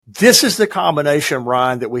This is the combination,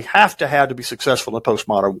 Ryan, that we have to be successful in the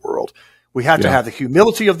postmodern world. We have to have the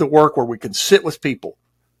humility of the work where we can sit with people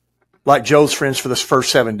like Joe's friends for this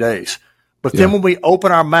first 7 days. But then when we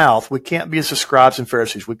open our mouth, we can't be as the scribes and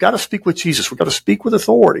Pharisees. We've got to speak with Jesus. We've got to speak with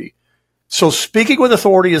authority. So speaking with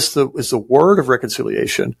authority is the word of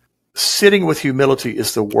reconciliation. Sitting with humility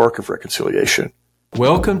is the work of reconciliation.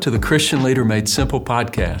 Welcome to the Christian Leader Made Simple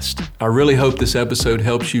podcast. I really hope this episode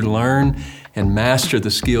helps you learn and master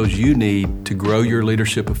the skills you need to grow your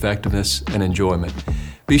leadership effectiveness and enjoyment.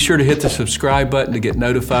 Be sure to hit the subscribe button to get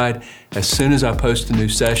notified as soon as I post a new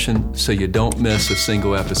session so you don't miss a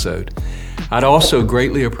single episode. I'd also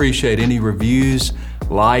greatly appreciate any reviews,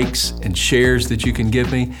 likes, and shares that you can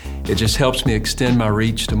give me. It just helps me extend my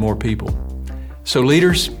reach to more people. So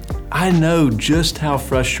leaders, I know just how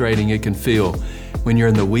frustrating it can feel when you're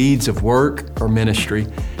in the weeds of work or ministry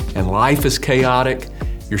and life is chaotic,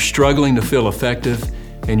 you're struggling to feel effective,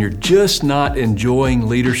 and you're just not enjoying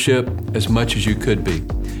leadership as much as you could be.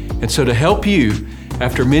 And so to help you,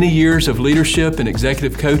 after many years of leadership and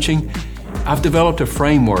executive coaching, I've developed a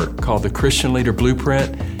framework called the Christian Leader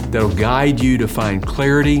Blueprint that'll guide you to find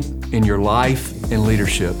clarity in your life and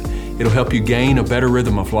leadership. It'll help you gain a better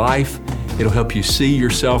rhythm of life. It'll help you see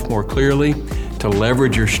yourself more clearly, to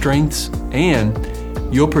leverage your strengths, and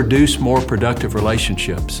you'll produce more productive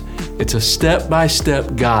relationships. It's a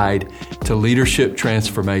step-by-step guide to leadership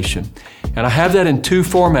transformation. And I have that in two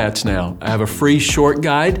formats now. I have a free short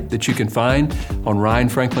guide that you can find on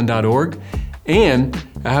ryanfranklin.org, and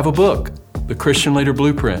I have a book, The Christian Leader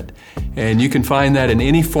Blueprint. And you can find that in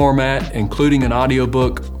any format, including an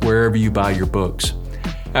audiobook, wherever you buy your books.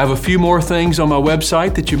 I have a few more things on my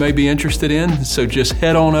website that you may be interested in, so just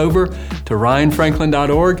head on over to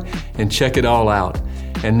ryanfranklin.org and check it all out.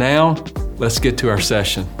 And now, let's get to our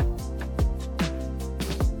session.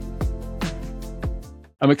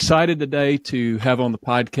 I'm excited today to have on the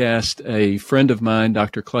podcast a friend of mine,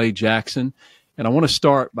 Dr. Clay Jackson. And I want to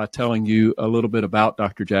start by telling you a little bit about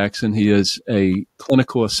Dr. Jackson. He is a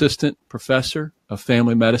clinical assistant professor of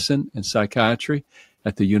family medicine and psychiatry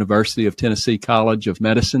at the University of Tennessee College of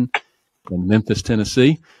Medicine in Memphis,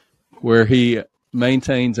 Tennessee, where he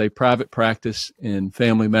maintains a private practice in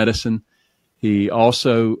family medicine. He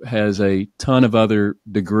also has a ton of other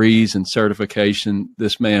degrees and certification.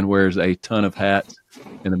 This man wears a ton of hats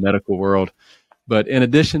in the medical world. But in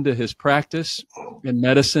addition to his practice in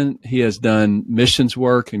medicine, he has done missions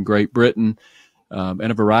work in Great Britain and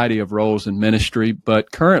a variety of roles in ministry.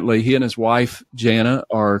 But currently, he and his wife, Jana,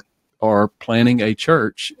 are planning a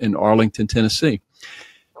church in Arlington, Tennessee.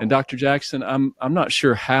 And Dr. Jackson, I'm not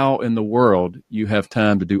sure how in the world you have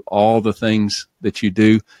time to do all the things that you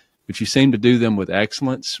do, but you seem to do them with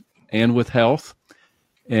excellence and with health.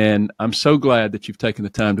 And I'm so glad that you've taken the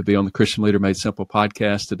time to be on the Christian Leader Made Simple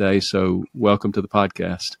podcast today. So welcome to the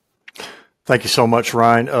podcast. Thank you so much,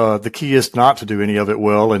 Ryan. The key is not to do any of it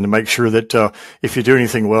well and to make sure that if you do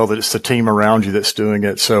anything well, that it's the team around you that's doing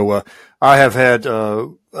it. So I have had,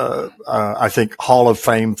 I think, Hall of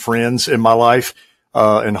Fame friends in my life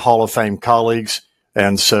and Hall of Fame colleagues.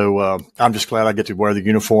 And so I'm just glad I get to wear the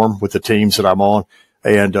uniform with the teams that I'm on.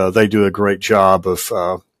 And they do a great job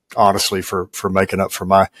of, honestly, for making up for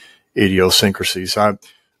my idiosyncrasies.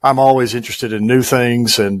 I'm always interested in new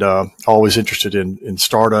things and always interested in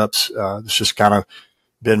startups. It's just kind of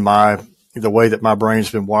been the way that my brain's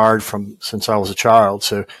been wired since I was a child.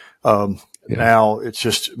 So now it's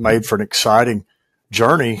just made for an exciting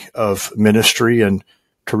journey of ministry and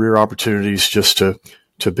career opportunities just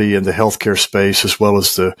to be in the healthcare space as well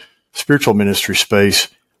as the spiritual ministry space.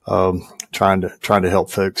 Trying to help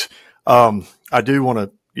folks. I do want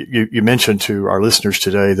to, you mentioned to our listeners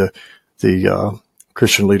today, the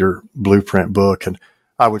Christian Leader Blueprint book. And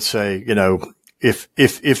I would say, if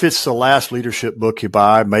it's the last leadership book you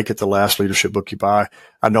buy, make it the last leadership book you buy.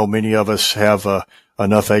 I know many of us have,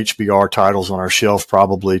 enough HBR titles on our shelf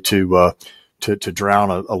probably to drown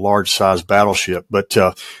a large size battleship. But,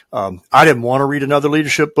 I didn't want to read another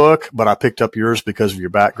leadership book, but I picked up yours because of your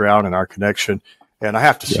background and our connection. And I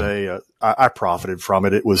have to say, I profited from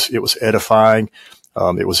it. It was edifying.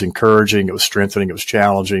 It was encouraging. It was strengthening. It was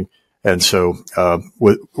challenging. And so,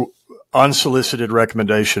 with unsolicited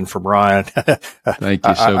recommendation from Ryan, thank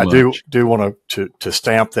you so much. I do want to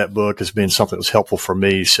stamp that book as being something that was helpful for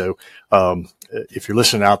me. So, if you're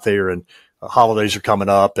listening out there and holidays are coming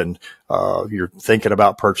up and, you're thinking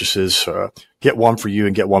about purchases, get one for you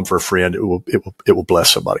and get one for a friend. It will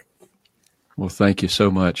bless somebody. Well, thank you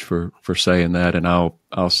so much for saying that, and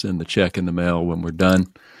I'll send the check in the mail when we're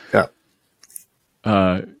done.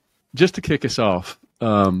 Yeah. Just to kick us off,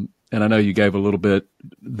 and I know you gave a little bit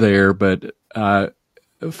there, but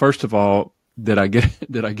first of all, did I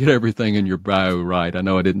get everything in your bio right? I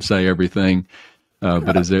know I didn't say everything,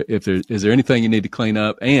 but is there anything you need to clean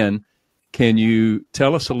up? And can you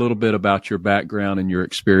tell us a little bit about your background and your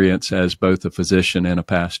experience as both a physician and a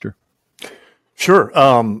pastor? Sure.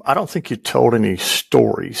 I don't think you told any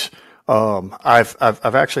stories. I've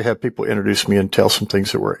actually had people introduce me and tell some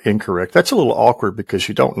things that were incorrect. That's a little awkward because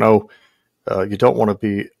you don't know, you don't want to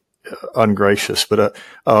be ungracious, but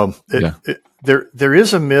there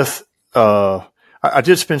is a myth. I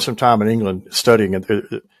did spend some time in England studying,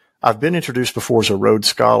 and I've been introduced before as a Rhodes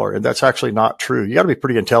Scholar, and that's actually not true. You got to be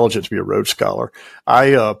pretty intelligent to be a Rhodes Scholar.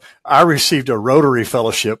 I received a Rotary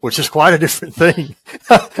Fellowship, which is quite a different thing.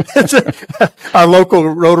 Our local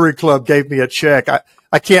Rotary Club gave me a check.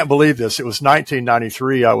 I can't believe this. It was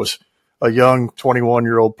 1993. I was a young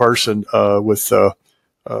 21-year-old person with a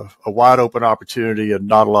wide open opportunity and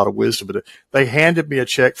not a lot of wisdom. But they handed me a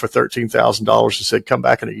check for $13,000 and said, come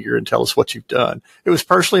back in a year and tell us what you've done. It was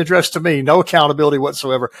personally addressed to me. No accountability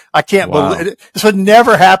whatsoever. I can't believe it. This would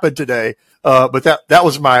never happen today. But that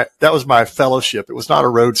was my fellowship. It was not a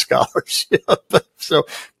Rhodes Scholarship. So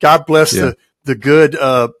God bless the good,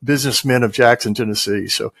 businessmen of Jackson, Tennessee.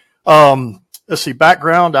 So, let's see,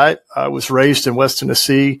 background. I was raised in West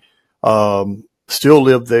Tennessee. Still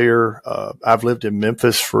live there. I've lived in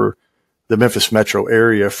Memphis for the Memphis metro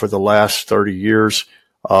area for the last 30 years.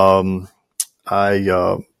 I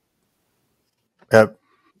have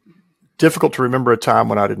difficult to remember a time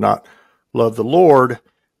when I did not love the Lord,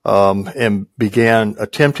 and began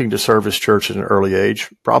attempting to serve His church at an early age,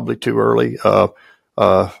 probably too early.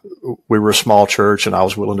 We were a small church and I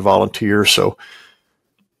was willing to volunteer. So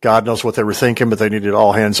God knows what they were thinking, but they needed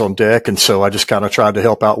all hands on deck. And so I just kind of tried to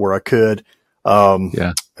help out where I could.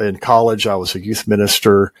 In college, I was a youth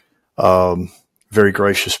minister, very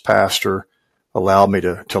gracious pastor, allowed me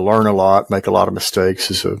to learn a lot, make a lot of mistakes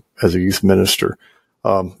as a youth minister.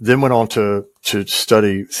 Then went on to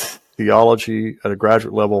study theology at a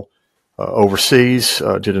graduate level, overseas,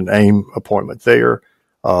 did an AIM appointment there,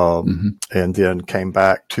 and then came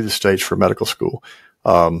back to the States for medical school.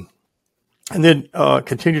 And then,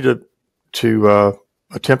 continued to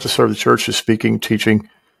attempt to serve the church as speaking, teaching,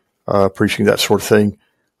 preaching, that sort of thing.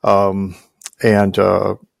 And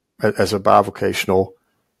as a bivocational,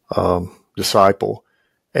 disciple,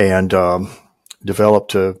 and,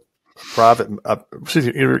 developed a private,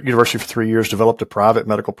 university for 3 years, developed a private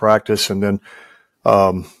medical practice. And then,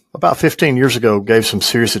 about 15 years ago, gave some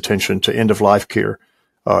serious attention to end of life care,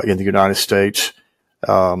 in the United States.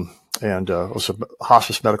 And was a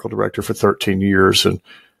hospice medical director for 13 years. And,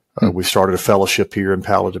 we started a fellowship here in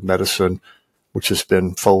palliative medicine, which has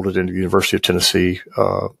been folded into the University of Tennessee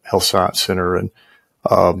Health Science Center. And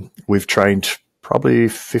we've trained probably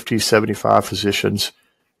 50, 75 physicians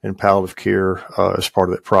in palliative care as part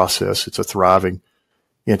of that process. It's a thriving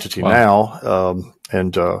entity now.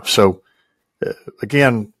 So,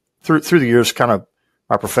 again, through the years, kind of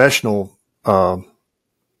my professional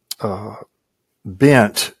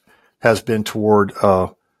bent has been toward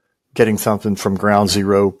getting something from ground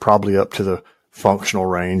zero probably up to the functional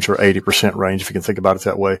range or 80% range, if you can think about it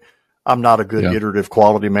that way. I'm not a good iterative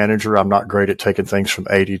quality manager. I'm not great at taking things from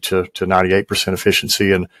 80 to 98%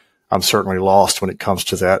 efficiency. And I'm certainly lost when it comes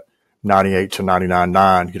to that 98 to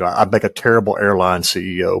 99.9. You know, I'd make a terrible airline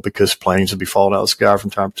CEO because planes would be falling out of the sky from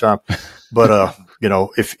time to time. But, you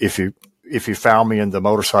know, if you found me in the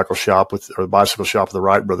motorcycle shop or the bicycle shop of the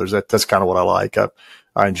Wright brothers, that's kind of what I like.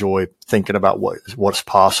 I enjoy thinking about what's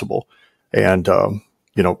possible. And,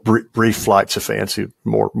 you know, brief flights of fancy,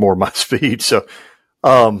 more my speed. So,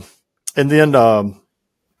 and then,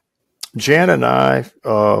 Jan and I,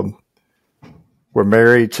 were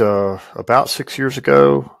married, about 6 years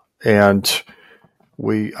ago, and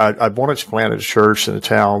I wanted to plant a church in the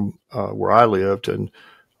town, where I lived. And,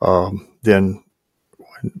 then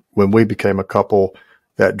when we became a couple,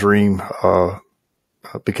 that dream,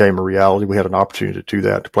 became a reality. We had an opportunity to do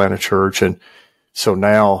that, to plant a church. And so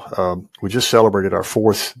now, we just celebrated our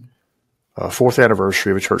fourth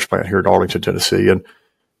anniversary of a church plant here in Arlington, Tennessee. And,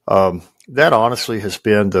 that honestly has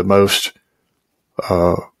been the most,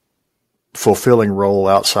 fulfilling role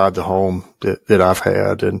outside the home that I've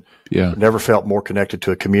had, and never felt more connected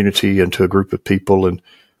to a community and to a group of people. And,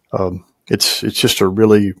 it's just a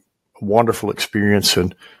really wonderful experience.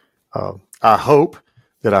 And, I hope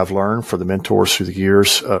that I've learned from the mentors through the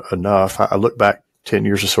years, enough. I look back 10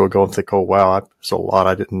 years or so ago and think, oh, wow, there's a lot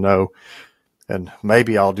I didn't know. And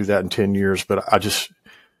maybe I'll do that in 10 years, but I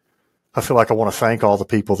feel like I want to thank all the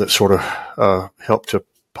people that sort of, helped to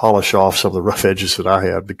polish off some of the rough edges that I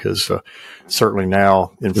had, because, certainly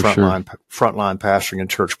now in frontline pastoring and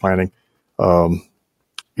church planting,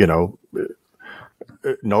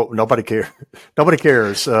 nobody cares. Nobody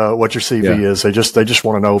cares what your CV is. They just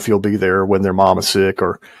want to know if you'll be there when their mom is sick,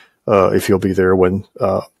 or if you'll be there when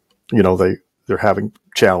they're having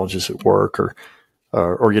challenges at work, or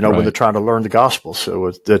when they're trying to learn the gospel.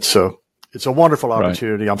 So it's a wonderful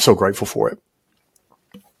opportunity. Right. I'm so grateful for it.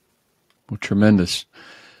 Well, tremendous.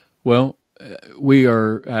 Well,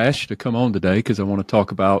 I asked you to come on today because I want to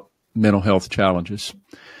talk about mental health challenges.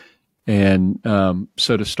 And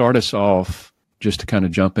so to start us off, just to kind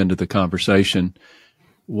of jump into the conversation,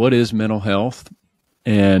 what is mental health,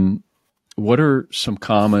 and what are some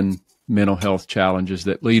common mental health challenges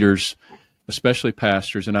that leaders, especially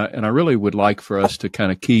pastors, and I really would like for us to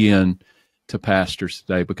kind of key in to pastors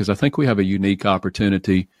today, because I think we have a unique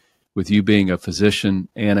opportunity with you being a physician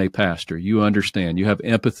and a pastor. You understand, you have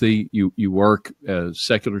empathy, you work a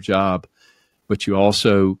secular job, but you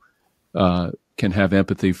also can have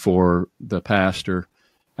empathy for the pastor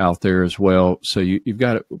out there as well. So we've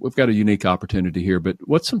got a unique opportunity here. But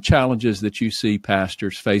what's some challenges that you see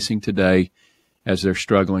pastors facing today as they're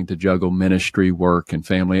struggling to juggle ministry, work, and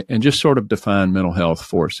family, and just sort of define mental health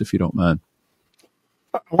for us, if you don't mind?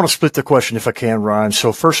 I want to split the question if I can, Ryan.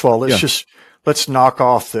 So first of all, let's knock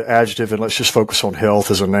off the adjective and let's just focus on health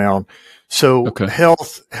as a noun. So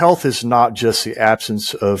health is not just the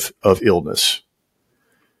absence of illness.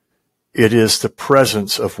 It is the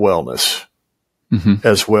presence of wellness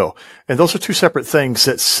as well. And those are two separate things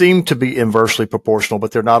that seem to be inversely proportional,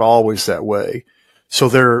 but they're not always that way. So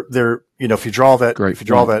they're if you draw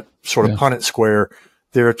that sort of Punnett square,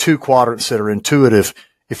 there are two quadrants that are intuitive.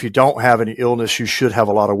 If you don't have any illness, you should have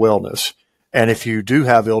a lot of wellness. And if you do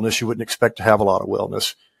have illness, you wouldn't expect to have a lot of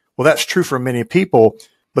wellness. Well, that's true for many people,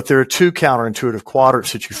 but there are two counterintuitive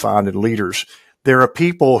quadrants that you find in leaders. There are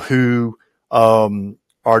people who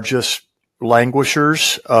are just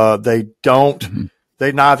languishers.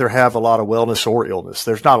 They neither have a lot of wellness or illness.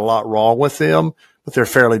 There's not a lot wrong with them, but they're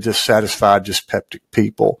fairly dissatisfied, dyspeptic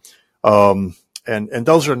people. And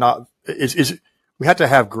those are not, we have to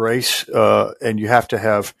have grace, and you have to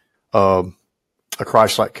have, a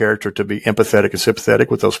Christ-like character to be empathetic and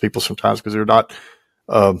sympathetic with those people sometimes, because they're not,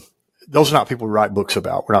 those are not people we write books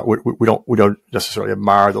about. We don't necessarily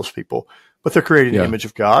admire those people, but they're created in the image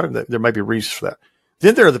of God, and there may be reasons for that.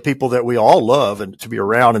 Then there are the people that we all love and to be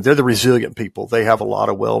around, and they're the resilient people. They have a lot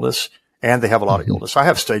of wellness and they have a lot of illness. I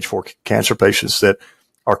have stage 4 cancer patients that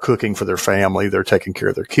are cooking for their family. They're taking care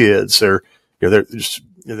of their kids. They're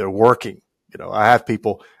working. I have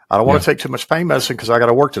people, I don't want to take too much pain medicine because I got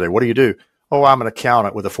to work today. What do you do? Oh, I'm an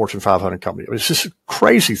accountant with a Fortune 500 company. It's just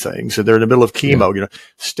crazy things. And they're in the middle of chemo,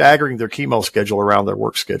 staggering their chemo schedule around their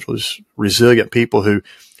work schedule. Is resilient people who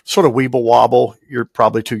sort of weeble wobble. You're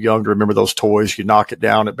probably too young to remember those toys. You knock it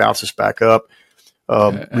down, it bounces back up.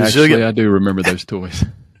 Actually, I do remember those toys.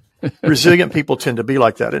 Resilient people tend to be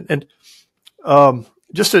like that. And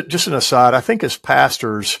just an aside, I think as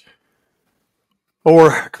pastors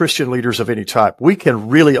or Christian leaders of any type, we can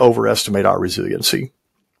really overestimate our resiliency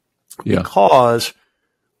because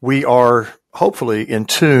we are hopefully in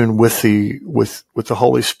tune with the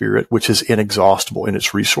Holy Spirit, which is inexhaustible in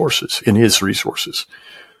His resources.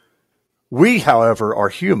 We, however, are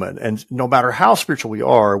human, and no matter how spiritual we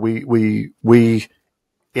are, we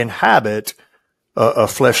inhabit a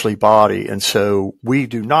fleshly body, and so we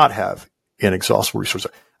do not have inexhaustible resources.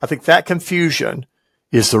 I think that confusion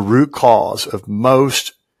is the root cause of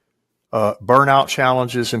most burnout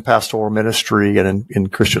challenges in pastoral ministry and in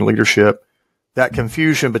Christian leadership. That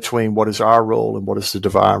confusion between what is our role and what is the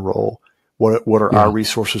divine role. What are our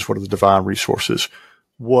resources? What are the divine resources?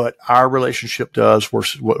 What our relationship does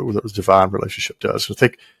versus what the divine relationship does. I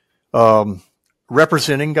think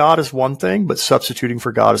representing God is one thing, but substituting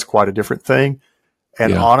for God is quite a different thing.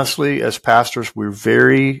 And honestly, as pastors, we're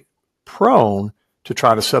very prone to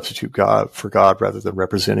try to substitute God for God rather than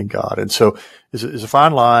representing God. And so it's a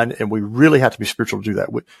fine line, and we really have to be spiritual to do that.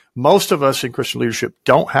 Most of us in Christian leadership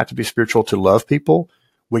don't have to be spiritual to love people.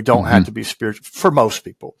 We don't have to be spiritual for most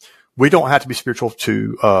people. We don't have to be spiritual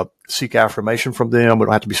to seek affirmation from them. We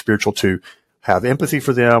don't have to be spiritual to have empathy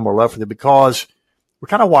for them or love for them, because we're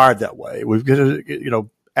kind of wired that way. We've got,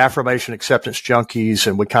 affirmation, acceptance junkies,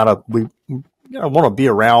 and we want to be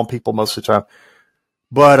around people most of the time.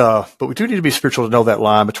 But we do need to be spiritual to know that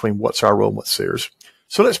line between what's our role and what's theirs.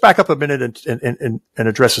 So let's back up a minute and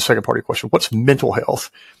address the second part of your question. What's mental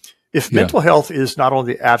health? If mental health is not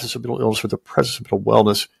only the absence of mental illness, but the presence of mental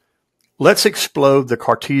wellness, let's explode the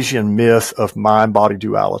Cartesian myth of mind-body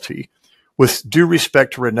duality. With due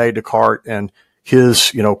respect to Rene Descartes and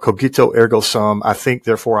his, cogito ergo sum, I think,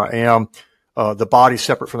 therefore I am, the body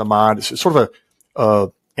separate from the mind. It's sort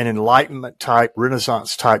of an Enlightenment type,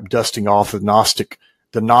 Renaissance type dusting off of the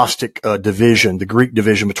Gnostic division, the Greek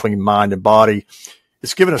division between mind and body.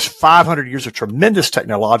 It's given us 500 years of tremendous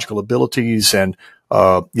technological abilities. And,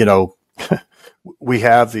 we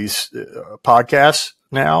have these podcasts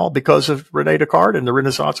now because of Rene Descartes and the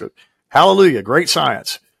Renaissance. Hallelujah. Great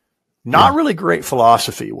science. Not really great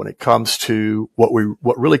philosophy when it comes to what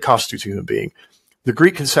really constitutes a human being. The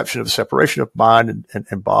Greek conception of the separation of mind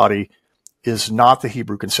and body is not the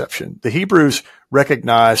Hebrew conception. The Hebrews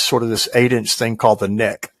recognize sort of this 8-inch thing called the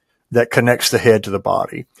neck that connects the head to the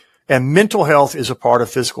body. And mental health is a part of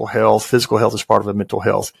physical health. Physical health is part of mental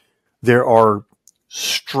health. There are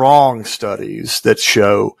strong studies that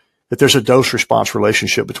show that there's a dose-response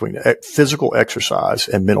relationship between physical exercise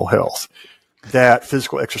and mental health. That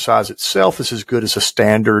physical exercise itself is as good as a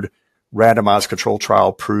standard randomized controlled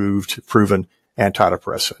trial proven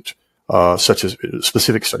antidepressant, such as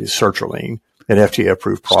specific studies, sertraline, an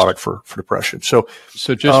FDA-approved product for depression. So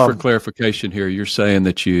just for clarification here, you're saying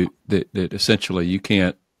that that essentially you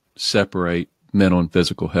can't separate mental and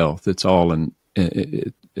physical health. It's all in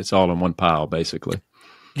one pile, basically.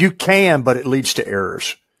 You can, but it leads to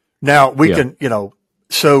errors. Now we can,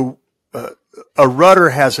 a rudder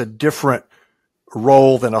has a different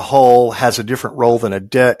role than a hull, has a different role than a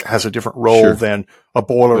deck, has a different role than a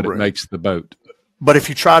boiler room. It makes the boat. But if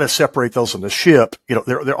you try to separate those on the ship,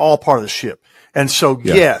 they're all part of the ship. And so,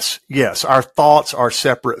 yes, our thoughts are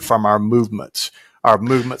separate from our movements. Our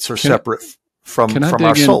movements are separate from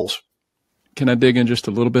our souls. Can I dig in just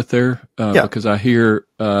a little bit there? Because I hear,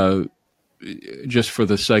 just for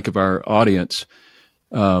the sake of our audience,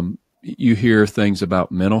 you hear things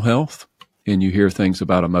about mental health and you hear things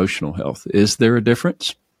about emotional health. Is there a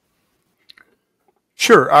difference?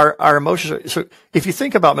 Sure. Our emotions. So if you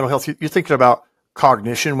think about mental health, you're thinking about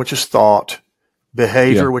cognition, which is thought,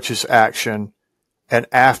 behavior, which is action, and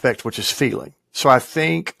affect, which is feeling. So I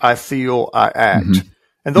think, I feel, I act. Mm-hmm.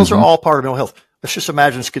 And those are all part of mental health. Let's just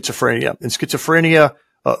imagine schizophrenia. In schizophrenia,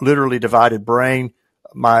 literally divided brain,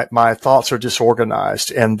 my thoughts are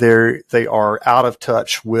disorganized and they are out of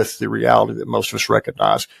touch with the reality that most of us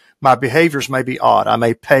recognize. My behaviors may be odd. I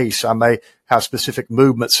may pace. I may have specific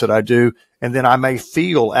movements that I do, and then I may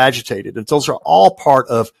feel agitated. And those are all part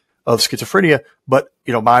of schizophrenia. But,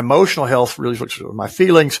 my emotional health really looks at my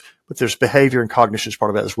feelings, but there's behavior and cognition as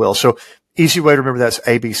part of that as well. So easy way to remember that's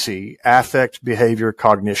ABC, affect, behavior,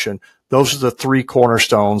 cognition. Those are the 3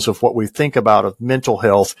 cornerstones of what we think about of mental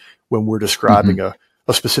health when we're describing a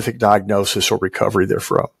specific diagnosis or recovery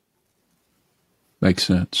therefrom. Makes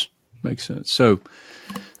sense. So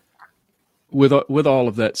with all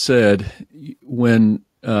of that said, when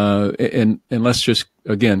and let's just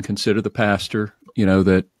again consider the pastor,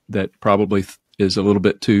 that probably is a little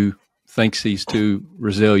bit thinks he's too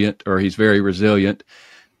resilient, or he's very resilient,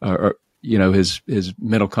 or his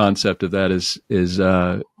mental concept of that is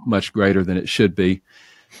much greater than it should be,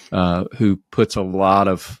 who puts a lot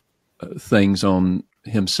of things on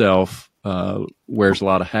himself, wears a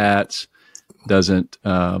lot of hats, doesn't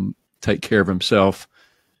take care of himself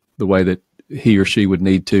the way that he or she would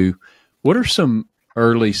need to. What are some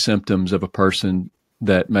early symptoms of a person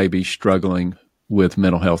that may be struggling with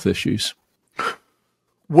mental health issues?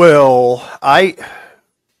 Well, I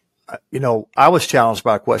was challenged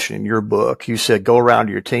by a question in your book. You said, go around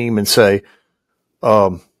to your team and say,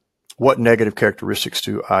 what negative characteristics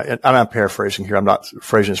do I, and I'm paraphrasing here. I'm not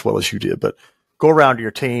phrasing as well as you did, but go around to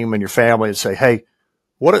your team and your family and say, hey,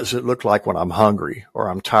 what does it look like when I'm hungry or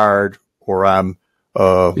I'm tired or I'm,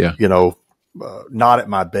 not at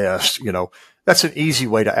my best? That's an easy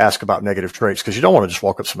way to ask about negative traits, because you don't want to just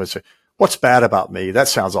walk up to somebody and say, what's bad about me? That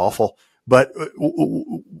sounds awful. But,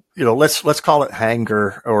 let's call it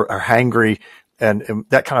hanger or hangry, and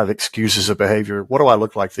that kind of excuses a behavior. What do I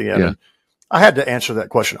look like then? Yeah. And I had to answer that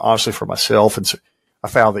question honestly for myself. And so I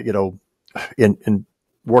found that, in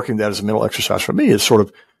working that as a mental exercise for me is sort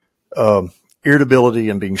of,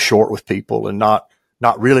 irritability and being short with people and not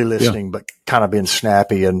really listening, but kind of being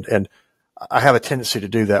snappy. And I have a tendency to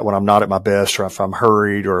do that when I'm not at my best, or if I'm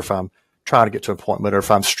hurried, or if I'm trying to get to an appointment, or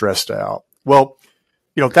if I'm stressed out. Well,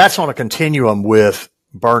 that's on a continuum with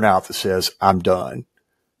burnout that says I'm done.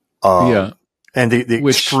 And the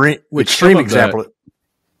extreme example.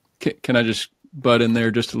 Can I just butt in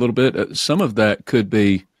there just a little bit? Some of that could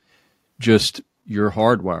be just your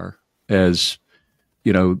hardwire as,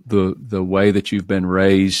 the way that you've been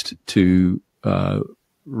raised to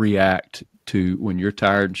react to when you're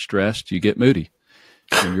tired and stressed, you get moody.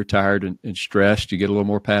 When you're tired and stressed, you get a little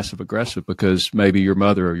more passive aggressive because maybe your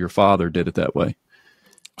mother or your father did it that way.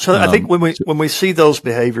 So I think when we see those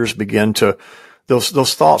behaviors begin to those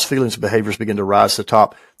thoughts, feelings, and behaviors begin to rise to the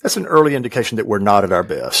top, that's an early indication that we're not at our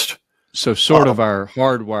best. So sort of our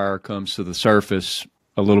hardwire comes to the surface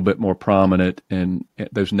a little bit more prominent, and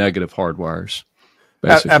those negative hardwires.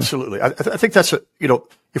 Absolutely. I think that's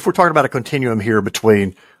if we're talking about a continuum here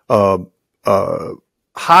between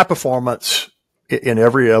high performance in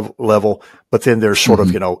every level, but then there's sort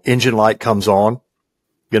of, engine light comes on,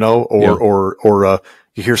 or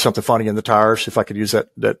you hear something funny in the tires, if I could use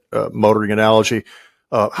that motoring analogy,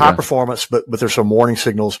 high performance, but there's some warning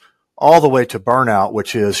signals, all the way to burnout,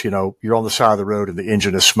 which is, you're on the side of the road and the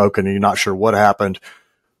engine is smoking and you're not sure what happened,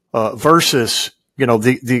 versus,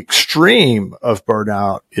 the extreme of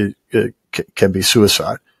burnout it can be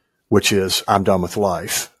suicide, which is I'm done with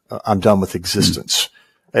life. I'm done with existence,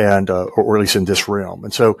 and, or at least in this realm.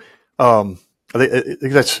 And so, I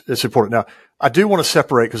think that's important. Now, I do want to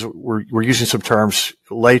separate, because we're using some terms,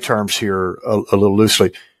 lay terms here a little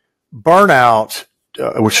loosely. Burnout,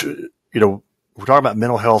 which, we're talking about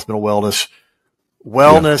mental health, mental wellness.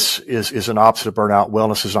 Wellness is an opposite of burnout.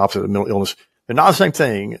 Wellness is an opposite of mental illness. They're not the same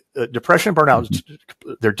thing. Depression and burnout,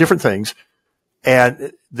 they're different things.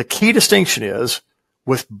 And the key distinction is,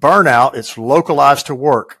 with burnout, it's localized to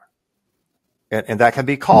work. And that can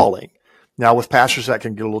be calling. Now, with pastors, that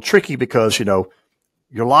can get a little tricky because,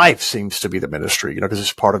 your life seems to be the ministry, because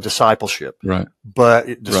it's part of discipleship. Right.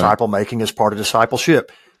 But disciple making is part of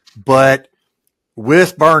discipleship. But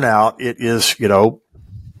with burnout, it is,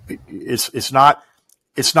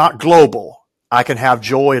 it's not global. I can have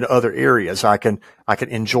joy in other areas. I can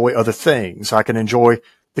enjoy other things. I can enjoy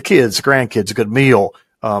the kids, the grandkids, a good meal.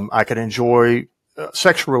 I can enjoy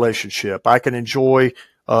sexual relationship. I can enjoy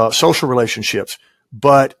social relationships.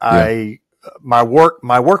 But my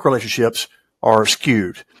work relationships are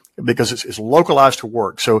skewed because it's localized to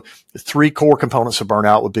work. So the three core components of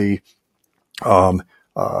burnout would be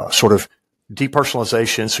sort of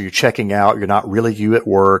depersonalization. So you're checking out. You're not really you at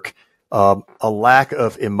work. A lack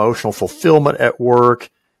of emotional fulfillment at work,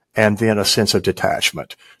 and then a sense of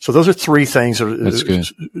detachment. So those are three things that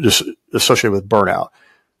are associated with burnout.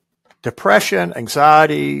 Depression,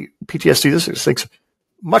 anxiety, PTSD, these are things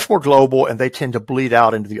much more global, and they tend to bleed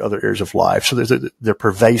out into the other areas of life. So they're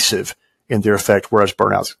pervasive in their effect, whereas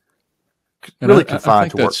burnout's really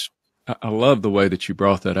confined to work. I love the way that you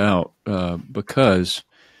brought that out, because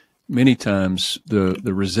many times the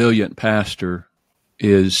resilient pastor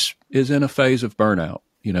is in a phase of burnout.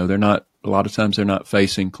 A lot of times they're not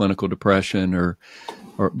facing clinical depression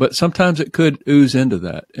but sometimes it could ooze into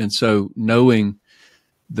that. And so knowing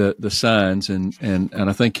the signs and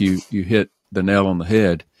I think you hit the nail on the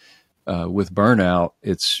head, with burnout,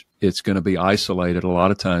 it's going to be isolated a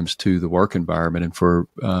lot of times to the work environment. And for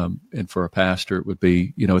a pastor, it would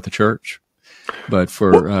be, at the church, but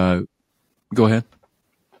go ahead.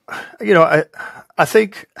 I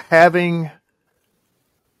think having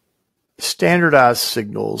standardized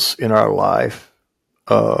signals in our life,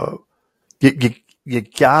 you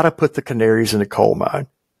got to put the canaries in the coal mine,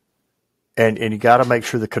 and you got to make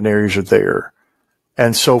sure the canaries are there.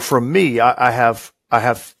 And so for me, I have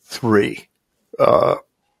three,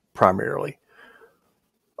 primarily,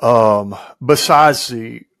 besides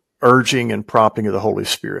the urging and prompting of the Holy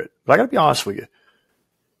Spirit. But I got to be honest with you.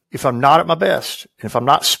 If I'm not at my best, and if I'm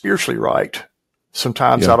not spiritually right,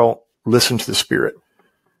 sometimes I don't listen to the Spirit.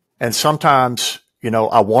 And sometimes,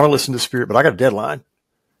 I want to listen to the Spirit, but I got a deadline.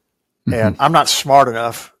 Mm-hmm. And I'm not smart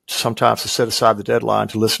enough sometimes to set aside the deadline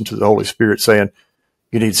to listen to the Holy Spirit saying,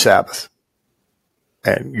 you need Sabbath.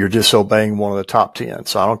 And you're disobeying one of the top 10.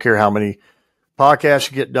 So I don't care how many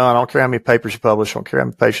podcasts you get done. I don't care how many papers you publish. I don't care how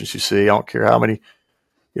many patients you see. I don't care how many,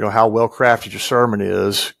 how well crafted your sermon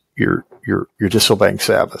is. You're disobeying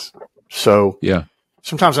Sabbath. So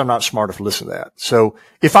sometimes I'm not smart enough to listen to that. So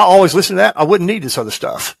if I always listen to that, I wouldn't need this other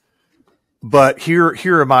stuff. But here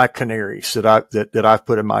are my canaries that I've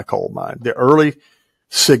put in my coal mine. The early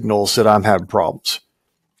signals that I'm having problems.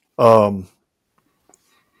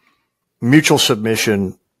 Mutual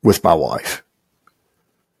submission with my wife.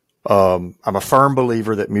 I'm a firm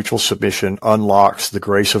believer that mutual submission unlocks the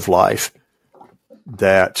grace of life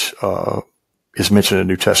that is mentioned in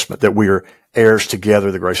the New Testament, that we are heirs together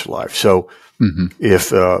of the grace of life. So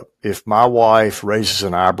if my wife raises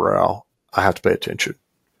an eyebrow, I have to pay attention.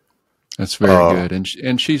 That's very good.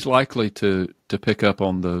 And she's likely to pick up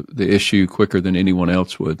on the issue quicker than anyone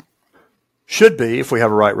else would. Should be, if we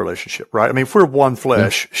have a right relationship, right? I mean, if we're one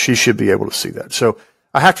flesh, she should be able to see that. So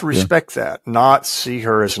I have to respect that, not see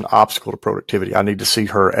her as an obstacle to productivity. I need to see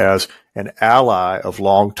her as an ally of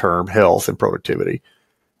long-term health and productivity.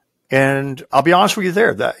 And I'll be honest with you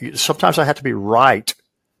there, that sometimes I have to be right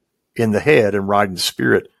in the head and right in the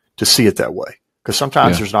spirit to see it that way. because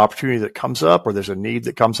sometimes there's an opportunity that comes up or there's a need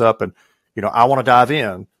that comes up, and I want to dive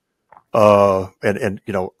in. And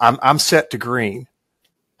I'm set to green.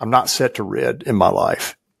 I'm not set to red in my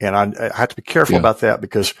life, and I have to be careful about that,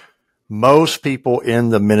 because most people in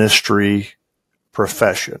the ministry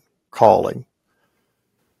profession calling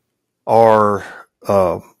are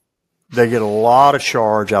they get a lot of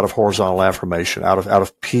charge out of horizontal affirmation, out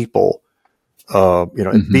of people,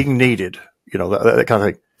 being needed, that kind of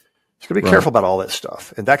thing. So you got to be careful about all that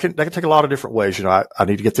stuff, and that can take a lot of different ways. I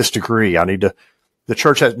need to get this degree. The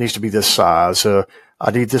church needs to be this size. I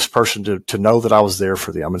need this person to know that I was there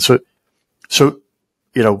for them. And so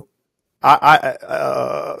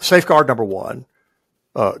I safeguard number one,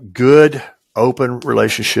 good, open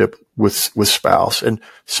relationship with spouse. And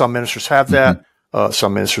some ministers have that.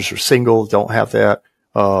 Some ministers are single, don't have that.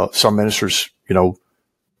 Some ministers,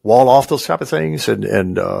 wall off those type of things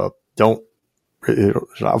and don't,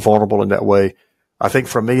 not vulnerable in that way. I think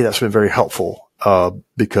for me, that's been very helpful,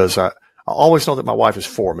 because I always know that my wife is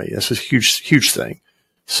for me. This is a huge, huge thing.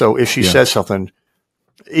 So if she says something,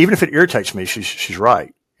 even if it irritates me, she's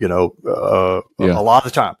right. A lot of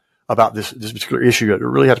the time about this particular issue, you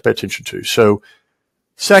really have to pay attention to. So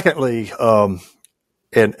secondly,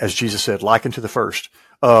 and as Jesus said, liken to the first,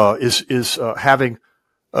 is having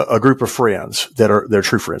a group of friends they're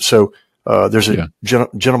true friends. So, there's a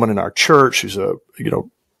gentleman in our church who's a,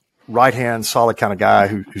 right hand solid kind of guy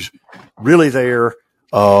who's really there.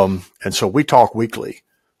 And so we talk weekly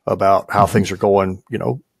about how things are going.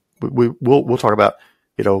 We'll talk about,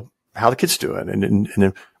 how the kid's doing. And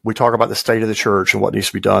then we talk about the state of the church and what needs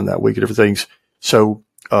to be done that week and different things. So,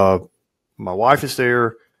 my wife is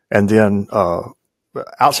there. And then,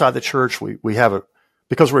 outside the church, we have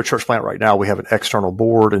because we're a church plant right now, we have an external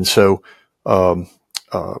board. And so,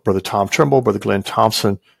 Brother Tom Trimble, Brother Glenn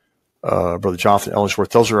Thompson, Brother Jonathan Ellingsworth,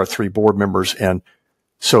 those are our three board members. And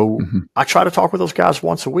so I try to talk with those guys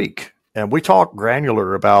once a week, and we talk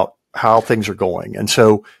granular about how things are going. And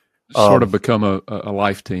so, sort of become a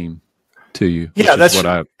life team to you. Yeah, that's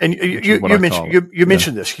what you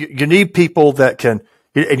mentioned this. You need people that can,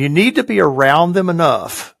 and you need to be around them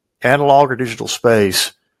enough, analog or digital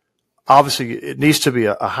space. Obviously, it needs to be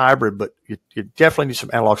a hybrid, but you definitely need some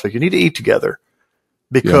analog space. You need to eat together,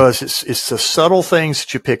 because it's the subtle things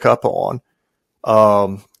that you pick up on.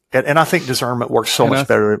 And I think discernment works so much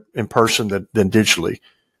better in person than digitally.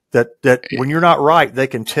 That when you're not right, they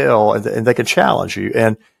can tell and they can challenge you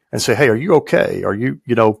and say, "Hey, are you okay? Are you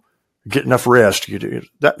get enough rest?" You do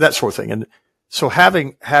that sort of thing. And so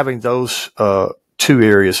having those two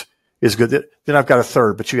areas is good. Then I've got a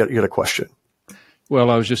third, but you got a question. Well,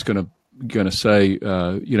 I was just gonna say,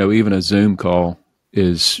 even a Zoom call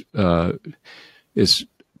is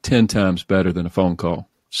 10 times better than a phone call.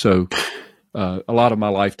 So a lot of my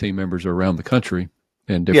life team members are around the country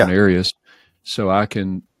in different areas. So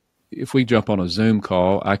if we jump on a Zoom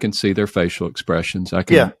call, I can see their facial expressions. I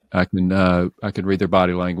can read their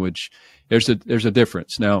body language. There's a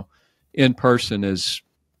difference. Now, in person is,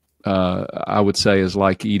 I would say, is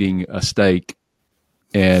like eating a steak,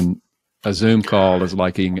 and a Zoom call is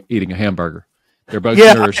like eating a hamburger. They're both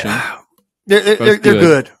nourishing. They're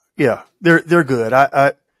good. Yeah, they're good.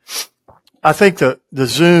 I think the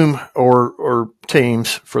Zoom or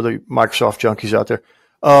Teams for the Microsoft junkies out there,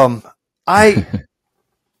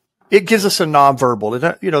 it gives us a nonverbal.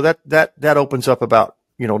 That opens up about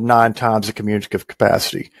 9 times the communicative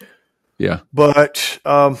capacity. Yeah, but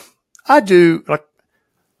I don't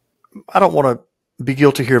want to be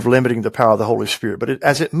guilty here of limiting the power of the Holy Spirit, but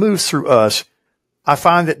as it moves through us, I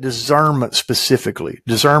find that discernment specifically,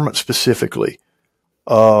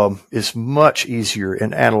 is much easier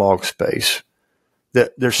in analog space.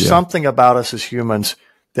 That there's something about us as humans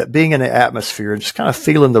that being in the atmosphere and just kind of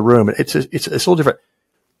feeling the room, it's a little different.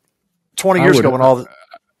 20 years ago,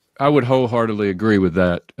 I would wholeheartedly agree with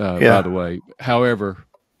that. By the way, however,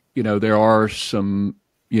 there are some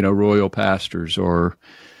royal pastors or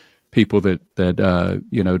people that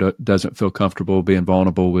doesn't feel comfortable being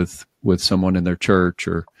vulnerable with someone in their church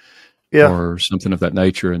or something of that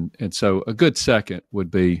nature, and so a good second would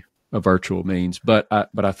be a virtual means, but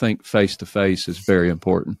I think face to face is very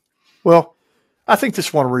important. Well, I think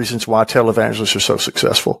that's one of the reasons why televangelists are so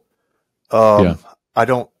successful. I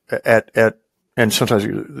don't and sometimes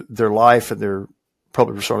their life and their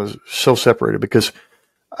public persona is so separated, because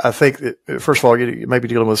I think that, first of all, you may be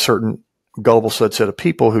dealing with a certain gullible subset of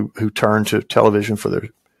people who turn to television for their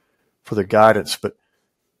guidance, but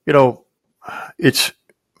it's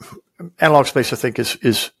analog space. I think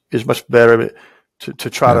is much better to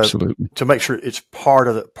try to make sure it's part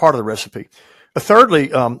of the recipe. Thirdly,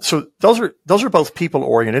 so those are both people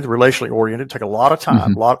oriented, relationally oriented. Take a lot of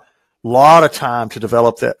time, lot of time to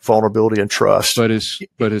develop that vulnerability and trust. But it's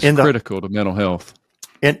critical to mental health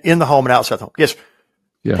in the home and outside the home. Yes.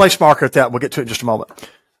 Yeah. Place marker at that. We'll get to it in just a moment.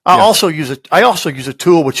 I also use a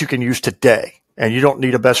tool which you can use today, and you don't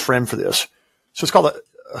need a best friend for this. So it's called the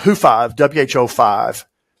WHO5, WHO5.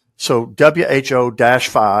 So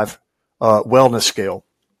WHO-5 wellness scale.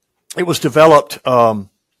 It was developed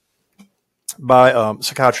by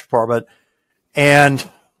psychiatry department, and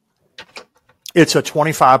it's a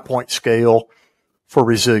 25-point scale for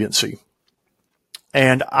resiliency.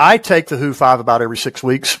 And I take the WHO5 about every 6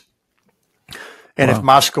 weeks. And if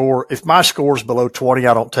my score is below 20,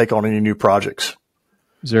 I don't take on any new projects.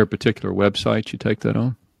 Is there a particular website you take that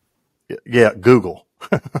on? Yeah, Google.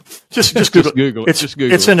 just Google.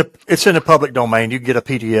 It's in the public domain. You can get a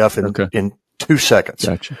PDF in 2 seconds.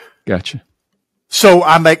 Gotcha. So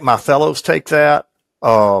I make my fellows take that.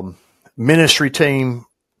 Ministry team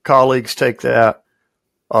colleagues take that.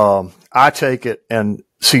 I take it, and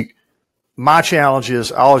see, my challenge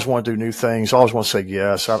is I always want to do new things. I always want to say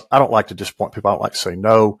yes. I don't like to disappoint people. I don't like to say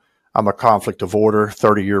no. I'm a conflict avoider,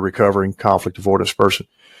 30-year recovering conflict avoidance person.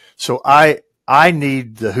 So I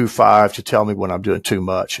need the WHO5 to tell me when I'm doing too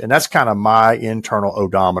much. And that's kind of my internal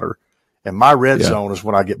odometer. And my red zone is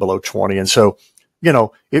when I get below 20. And so,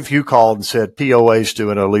 if you called and said POA's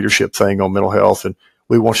doing a leadership thing on mental health and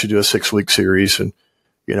we want you to do a 6-week series and,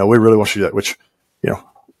 we really want you to do that, which,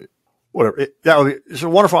 whatever. It's a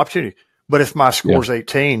wonderful opportunity. But if my score's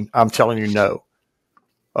 18, I'm telling you no.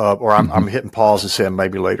 Or I'm hitting pause and saying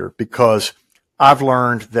maybe later, because I've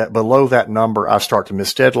learned that below that number, I start to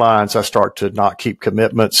miss deadlines. I start to not keep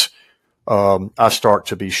commitments. I start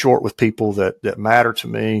to be short with people that matter to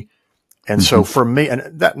me. And so for me,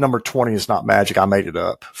 and that number 20 is not magic. I made it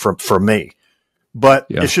up for me, but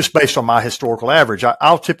it's just based on my historical average.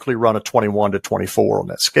 I'll typically run a 21 to 24 on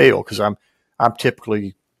that scale because I'm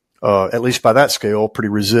typically, at least by that scale, pretty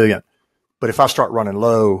resilient. But if I start running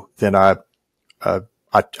low, then I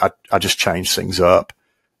just change things up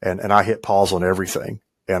and I hit pause on everything.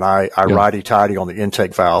 And I righty-tighty on the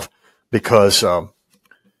intake valve because I'm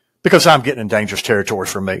getting in dangerous territory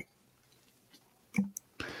for me.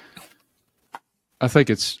 I think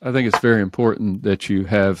it's very important that you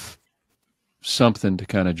have something to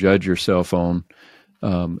kind of judge yourself on.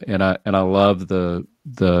 And I love the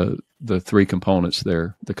 3 components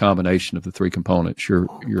there, the combination of the 3 components,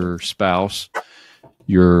 your spouse,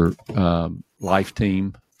 your life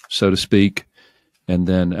team, so to speak, and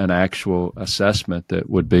then an actual assessment that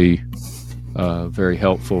would be very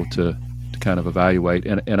helpful to kind of evaluate.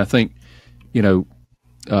 And I think,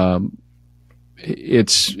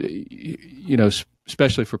 it's,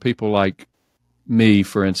 especially for people like me,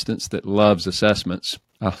 for instance, that loves assessments.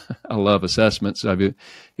 I love assessments. I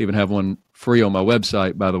even have one free on my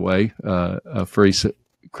website, by the way, a free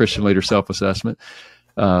Christian leader self-assessment.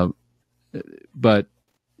 But,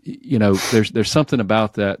 there's something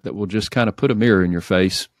about that will just kind of put a mirror in your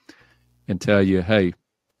face and tell you, hey,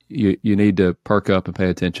 you need to perk up and pay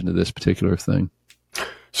attention to this particular thing.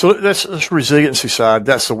 So that's the resiliency side.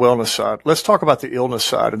 That's the wellness side. Let's talk about the illness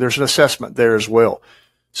side. And there's an assessment there as well.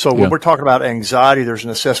 So when we're talking about anxiety, there's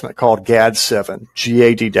an assessment called GAD-7,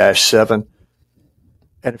 GAD-7.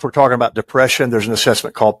 And if we're talking about depression, there's an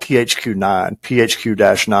assessment called PHQ-9,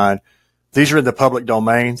 PHQ-9. These are in the public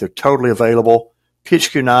domain. They're totally available.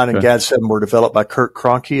 PHQ-9 and GAD-7 were developed by Kurt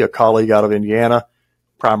Kroenke, a colleague out of Indiana,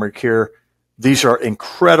 primary care. These are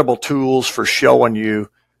incredible tools for showing you.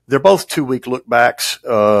 They're both 2-week look backs.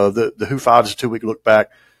 The WHO5 is a 2-week look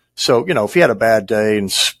back. So, if you had a bad day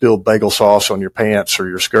and spilled bagel sauce on your pants or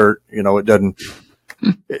your skirt, it doesn't,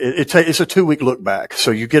 it's a 2-week look back.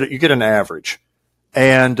 So you get an average.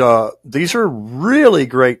 And, these are really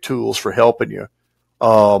great tools for helping you,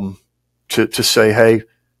 to say, hey,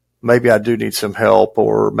 maybe I do need some help,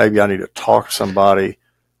 or maybe I need to talk to somebody,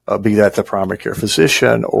 be that the primary care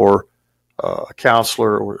physician or a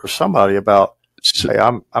counselor or somebody about, hey,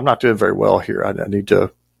 I'm not doing very well here. I need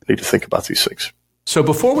to think about these things. So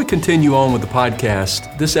before we continue on with the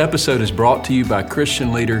podcast, this episode is brought to you by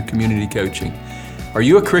Christian Leader Community Coaching. Are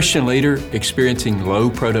you a Christian leader experiencing low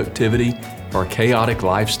productivity or a chaotic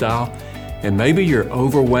lifestyle? And maybe you're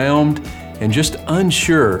overwhelmed and just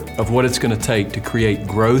unsure of what it's going to take to create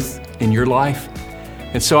growth in your life?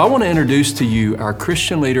 And so I want to introduce to you our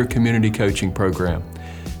Christian Leader Community Coaching Program.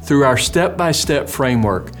 Through our step-by-step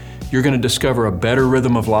framework, you're going to discover a better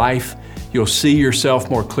rhythm of life. You'll see yourself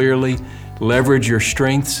more clearly, leverage your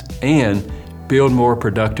strengths, and build more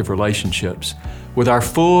productive relationships. With our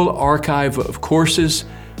full archive of courses,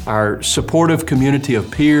 our supportive community of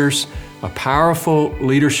peers, a powerful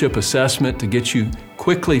leadership assessment to get you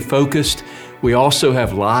quickly focused. We also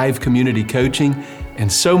have live community coaching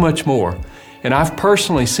and so much more. And I've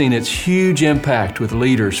personally seen its huge impact with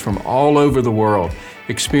leaders from all over the world,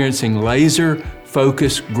 experiencing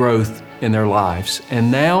laser-focused growth in their lives.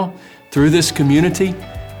 And now, through this community,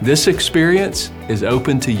 this experience is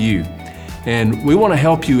open to you. And we want to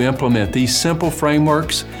help you implement these simple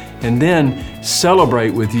frameworks and then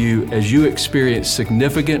celebrate with you as you experience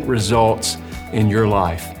significant results in your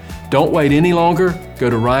life. Don't wait any longer.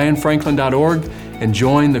 Go to ryanfranklin.org and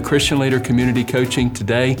join the Christian Leader Community Coaching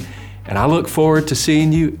today. And I look forward to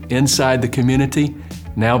seeing you inside the community.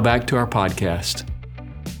 Now back to our podcast.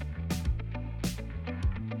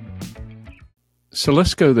 So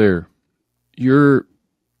let's go there.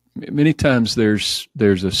 Many times there's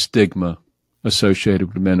a stigma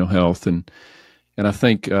associated with mental health, and I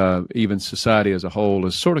think even society as a whole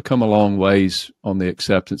has sort of come a long ways on the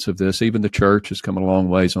acceptance of this. Even the church has come a long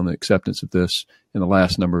ways on the acceptance of this in the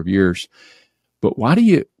last number of years. But why do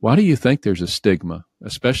you think there's a stigma,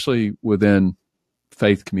 especially within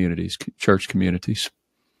faith communities, church communities?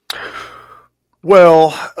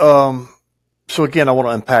 Well, so again, I want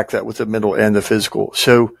to unpack that with the mental and the physical.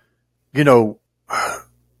 So, you're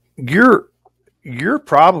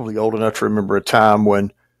probably old enough to remember a time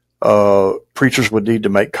when preachers would need to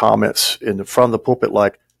make comments in the front of the pulpit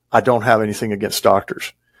like, I don't have anything against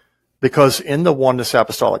doctors. Because in the Oneness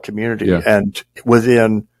Apostolic community and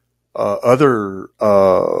within other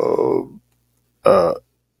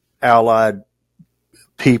allied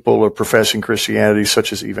people of professing Christianity,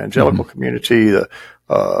 such as evangelical community, the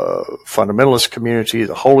fundamentalist community,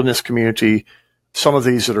 the holiness community, some of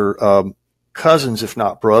these that are cousins, if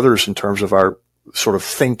not brothers, in terms of our sort of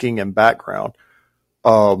thinking and background.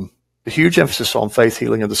 A huge emphasis on faith,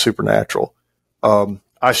 healing, and the supernatural.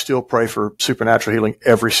 I still pray for supernatural healing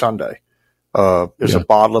every Sunday. There's a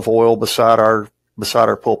bottle of oil beside our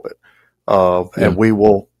pulpit. And we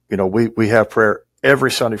will, we have prayer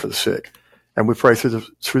every Sunday for the sick, and we pray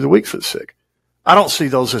through the week for the sick. I don't see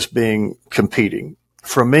those as being competing.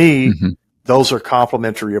 For me, those are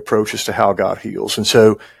complementary approaches to how God heals. And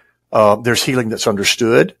so, there's healing that's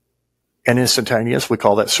understood and instantaneous. We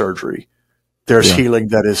call that surgery. There's healing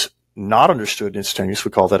that is not understood and instantaneous.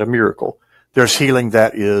 We call that a miracle. There's healing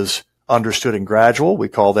that is understood and gradual. We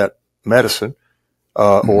call that medicine.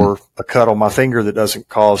 Or a cut on my finger that doesn't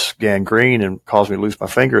cause gangrene and cause me to lose my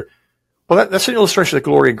finger. Well, that's an illustration of the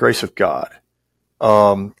glory and grace of God.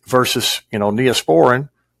 Versus, Neosporin,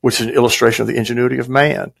 which is an illustration of the ingenuity of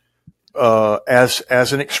man, as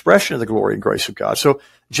an expression of the glory and grace of God. So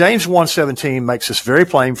James 1:17 makes this very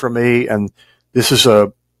plain for me. And this is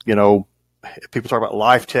people talk about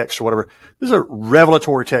life text or whatever. This is a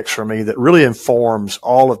revelatory text for me that really informs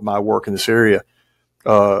all of my work in this area.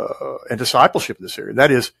 And discipleship in this area. That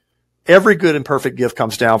is, every good and perfect gift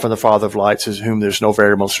comes down from the Father of lights, in whom there's no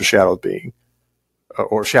variableness or shadow of being,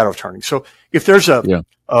 or shadow of turning. So if there's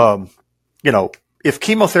if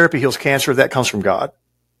chemotherapy heals cancer, that comes from God.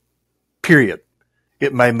 Period.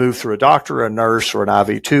 It may move through a doctor, a nurse, or an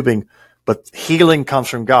IV tubing, but healing comes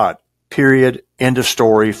from God. Period. End of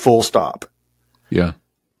story. Full stop. Yeah.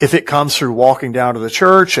 If it comes through walking down to the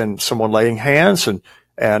church and someone laying hands and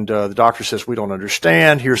the doctor says, we don't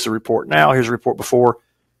understand. Here's the report now. Here's the report before.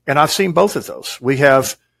 And I've seen both of those. We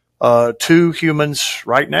have 2 humans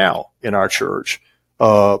right now in our church,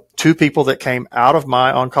 2 people that came out of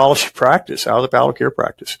my oncology practice, out of the palliative care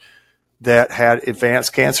practice, that had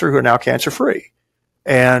advanced cancer who are now cancer-free.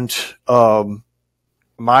 And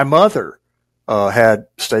my mother had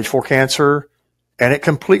stage 4 cancer, and it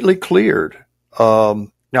completely cleared.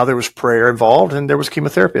 Now, there was prayer involved, and there was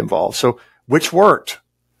chemotherapy involved. So which worked?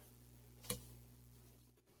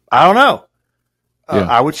 I don't know.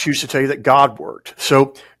 I would choose to tell you that God worked.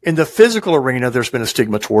 So in the physical arena, there's been a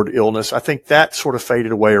stigma toward illness. I think that sort of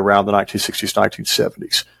faded away around the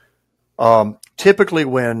 1960s, 1970s. Typically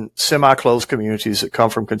when semi-closed communities that come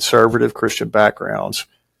from conservative Christian backgrounds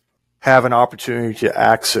have an opportunity to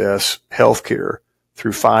access healthcare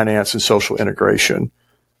through finance and social integration,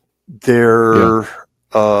 their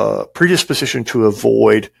predisposition to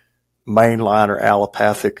avoid mainline or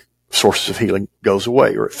allopathic sources of healing goes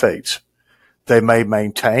away, or it fades. They may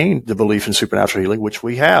maintain the belief in supernatural healing, which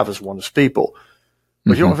we have as Oneness people,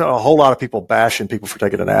 but you don't have a whole lot of people bashing people for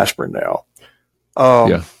taking an aspirin now.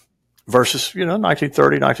 Versus,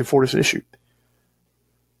 1930, 1940s issue.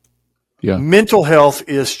 Yeah. Mental health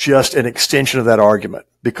is just an extension of that argument,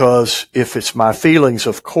 because if it's my feelings,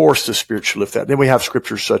 of course the Spirit should lift that. Then we have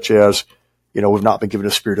scriptures such as, we've not been given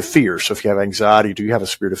a spirit of fear. So if you have anxiety, do you have a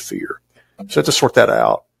spirit of fear? So you have to sort that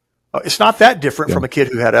out. It's not that different from a kid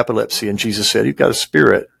who had epilepsy, and Jesus said, "You've got a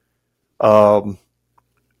spirit." You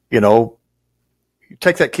know, you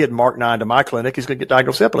take that kid in Mark 9 to my clinic, he's going to get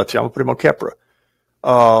diagnosed with epilepsy. I'm going to put him on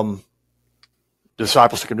Keppra. The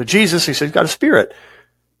disciples took him to Jesus. He said, "He's got a spirit."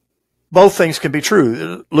 Both things can be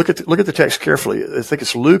true. Look at the text carefully. I think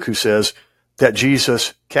it's Luke who says that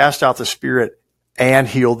Jesus cast out the spirit and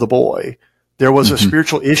healed the boy. There was a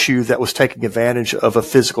spiritual issue that was taking advantage of a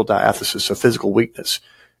physical diathesis, a physical weakness.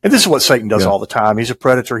 And this is what Satan does all the time. He's a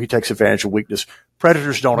predator. He takes advantage of weakness.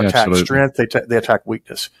 Predators don't attack strength. They attack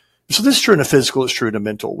weakness. So this is true in the physical. It's true in the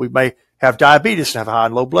mental. We may have diabetes and have high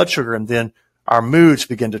and low blood sugar, and then our moods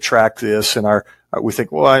begin to track this, and we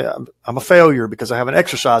think, well, I'm a failure because I haven't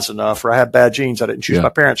exercised enough, or I have bad genes. I didn't choose my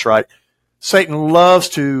parents right. Satan loves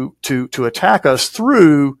to attack us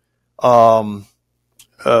through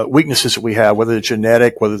weaknesses that we have, whether they're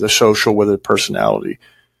genetic, whether they're social, whether they're personality.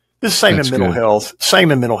 This is same in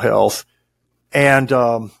mental health. And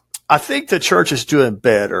I think the church is doing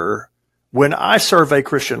better. When I survey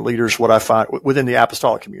Christian leaders, what I find within the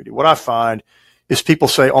apostolic community, what I find is people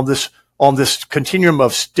say on this continuum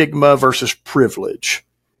of stigma versus privilege.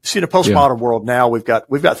 See, in a postmodern world now, we've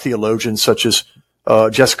got theologians such as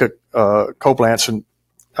Jessica Koblantz, and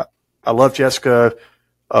I love Jessica.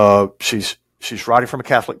 She's writing from a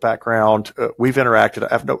Catholic background. We've interacted.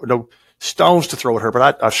 I have no stones to throw at her,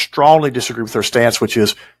 but I strongly disagree with her stance, which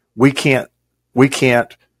is we can't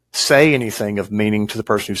say anything of meaning to the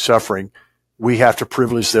person who's suffering. We have to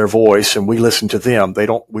privilege their voice, and we listen to them. We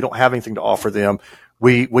don't have anything to offer them.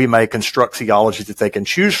 We may construct theology that they can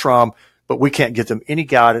choose from, but we can't give them any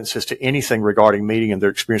guidance as to anything regarding meaning and their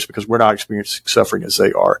experience because we're not experiencing suffering as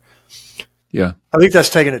they are. Yeah. I think that's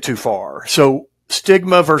taking it too far. So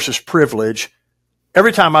stigma versus privilege.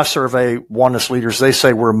 Every time I survey oneness leaders, they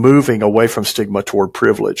say we're moving away from stigma toward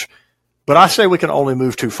privilege. But I say we can only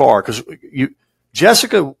move too far because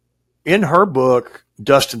Jessica, in her book,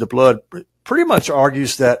 Dust in the Blood, pretty much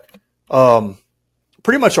argues that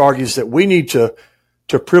we need to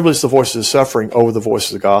privilege the voices of suffering over the voice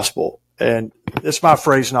of the gospel. And it's my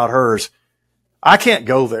phrase, not hers. I can't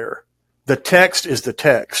go there. The text is the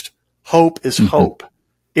text. Hope is hope.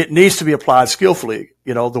 It needs to be applied skillfully.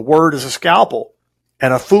 You know, the word is a scalpel,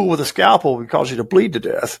 and a fool with a scalpel will cause you to bleed to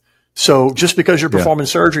death. So just because you're performing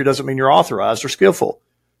surgery doesn't mean you're authorized or skillful.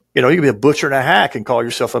 You know, you can be a butcher and a hack and call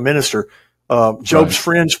yourself a minister. Job's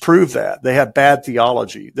friends proved that. They had bad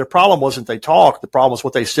theology. Their problem wasn't they talked. The problem was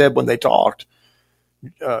what they said when they talked.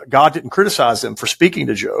 God didn't criticize them for speaking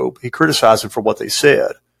to Job. He criticized them for what they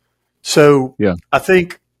said. So I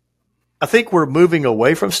think we're moving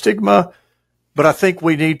away from stigma, but I think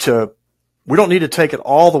we don't need to take it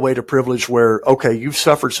all the way to privilege where, okay, you've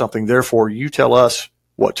suffered something, therefore you tell us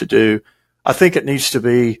what to do. I think it needs to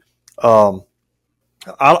be,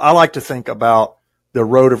 I like to think about the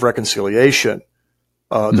road of reconciliation,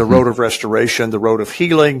 the road of restoration, the road of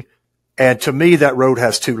healing. And to me, that road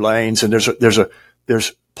has two lanes. And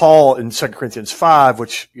there's Paul in 2 Corinthians 5,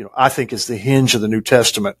 which, you know, I think is the hinge of the New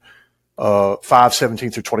Testament,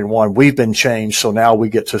 5:17 through 21. We've been changed, so now we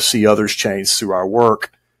get to see others changed through our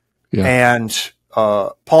work. Yeah. And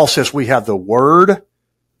Paul says we have the word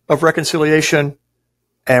of reconciliation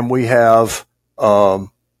and we have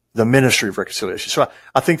the ministry of reconciliation. So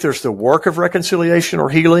I think there's the work of reconciliation or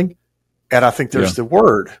healing, and I think there's the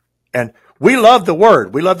word. And we love the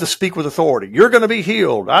word. We love to speak with authority. You're going to be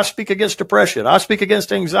healed. I speak against depression. I speak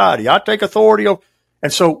against anxiety. I take authority.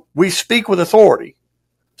 And so we speak with authority.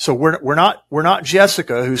 So we're not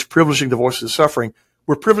Jessica, who's privileging the voices of suffering.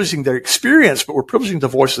 We're privileging their experience, but we're privileging the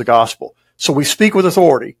voice of the gospel. So we speak with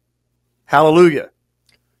authority. Hallelujah.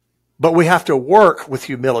 But we have to work with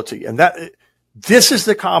humility. And this is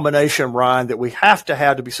the combination, Ryan, that we have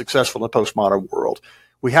to be successful in the postmodern world.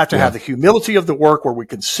 We have to have the humility of the work where we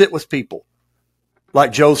can sit with people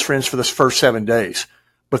like Joe's friends for this first 7 days.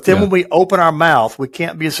 But then when we open our mouth, we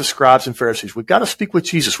can't be as the scribes and Pharisees. We've got to speak with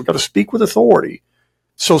Jesus. We've got to speak with authority.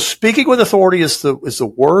 So speaking with authority is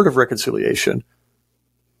the word of reconciliation.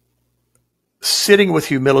 Sitting with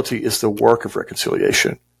humility is the work of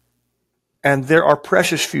reconciliation. And there are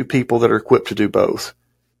precious few people that are equipped to do both.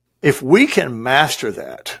 If we can master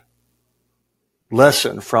that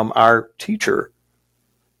lesson from our teacher,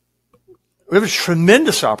 we have a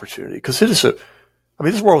tremendous opportunity because this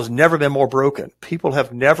world has never been more broken. People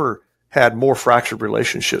have never had more fractured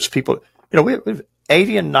relationships. People, we have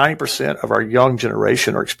 80 and 90% of our young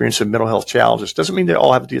generation are experiencing mental health challenges. Doesn't mean they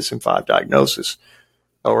all have a DSM-5 diagnosis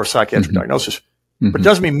or a psychiatric diagnosis, but it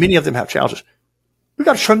doesn't mean many of them have challenges. We've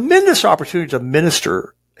got a tremendous opportunity to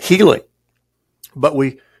minister healing, but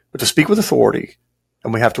to speak with authority,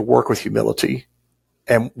 and we have to work with humility.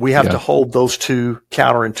 And we have to hold those two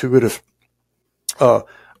counterintuitive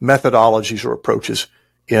methodologies or approaches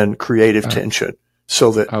in creative tension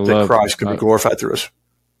so that Christ can be glorified through us.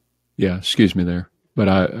 Yeah, excuse me there. But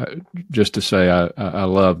I just to say, I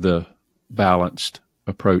love the balanced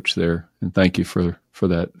approach there, and thank you for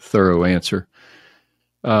that thorough answer.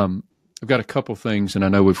 I've got a couple things, and I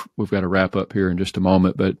know we've got to wrap up here in just a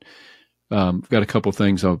moment, but I've got a couple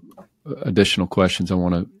things, additional questions I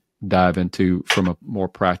want to dive into from a more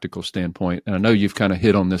practical standpoint. And I know you've kind of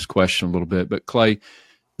hit on this question a little bit, but Clay,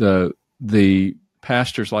 the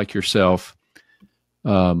pastors like yourself,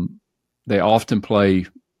 they often play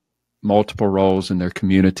multiple roles in their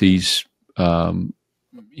communities.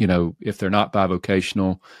 If they're not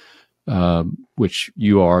bivocational, which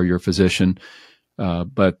you are, you're a physician,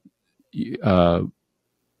 but even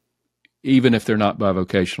if they're not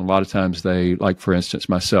bivocational, a lot of times they, like for instance,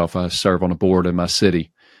 myself, I serve on a board in my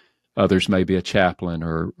city. Others may be a chaplain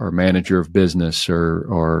or manager of business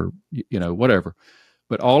or whatever.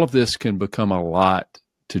 But all of this can become a lot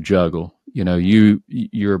to juggle.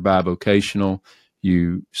 You're bivocational.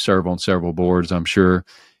 You serve on several boards. I'm sure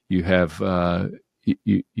you have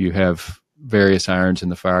you have various irons in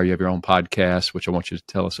the fire. You have your own podcast, which I want you to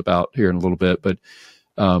tell us about here in a little bit. But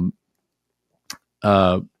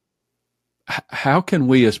how can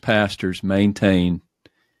we as pastors maintain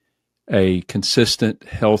a consistent,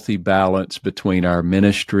 healthy balance between our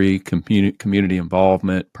ministry, community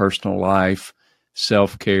involvement, personal life,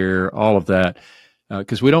 self-care, all of that?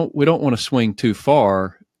 Because we don't want to swing too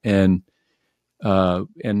far and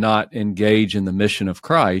not engage in the mission of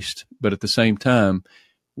Christ, but at the same time,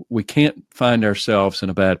 we can't find ourselves in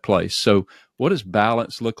a bad place. So what does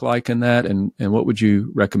balance look like in that, and what would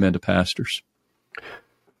you recommend to pastors?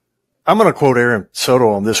 I'm going to quote Aaron Soto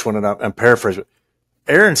on this one, and I'm paraphrasing.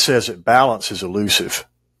 Aaron says that balance is elusive,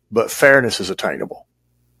 but fairness is attainable.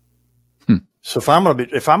 So if I'm going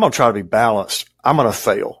to try to be balanced, I'm going to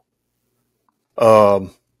fail.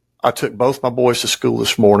 I took both my boys to school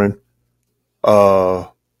this morning, and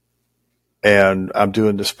I'm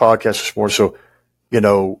doing this podcast this morning. So,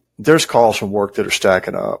 there's calls from work that are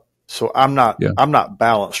stacking up. So I'm not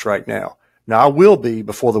balanced right now. Now I will be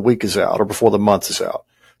before the week is out or before the month is out.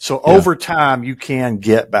 So over time you can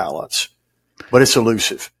get balance, but it's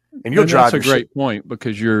elusive. And you'll drive. That's a great point,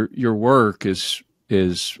 because your work is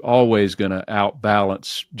always going to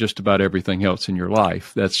outbalance just about everything else in your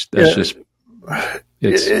life. That's just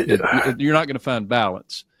you're not going to find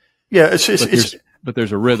balance. Yeah, but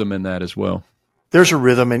there's a rhythm in that as well. There's a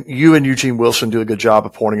rhythm, and you and Eugene Wilson do a good job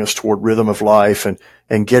of pointing us toward rhythm of life and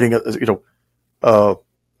getting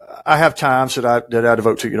I have times that I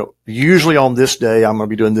devote to, usually on this day I'm going to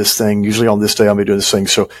be doing this thing. Usually on this day I'm going to be doing this thing.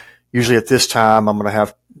 So usually at this time I'm going to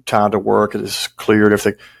have time to work. It's clear and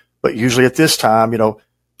everything. But usually at this time,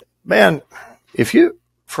 man, if you,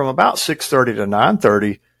 from about 6:30 to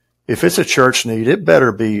 9:30, if it's a church need, it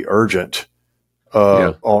better be urgent,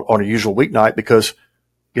 on a usual weeknight, because,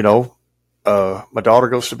 my daughter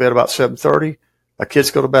goes to bed about 7:30. My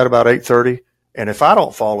kids go to bed about 8:30. And if I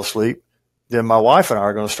don't fall asleep, then my wife and I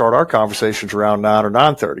are going to start our conversations around 9 or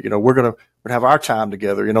 9:30. We're going to have our time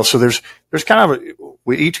together, so there's kind of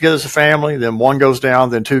we eat together as a family, then one goes down,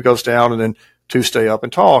 then two goes down, and then two stay up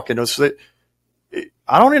and talk. So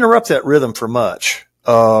I don't interrupt that rhythm for much.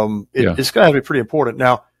 It's going to be pretty important.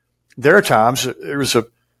 Now, there are times there was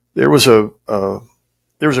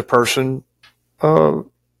a person,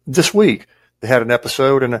 this week that had an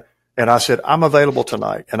episode, and I said, I'm available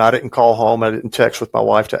tonight. And I didn't call home. I didn't text with my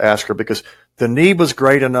wife to ask her, because the need was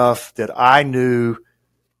great enough that I knew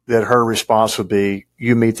that her response would be,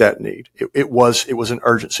 you meet that need. It was an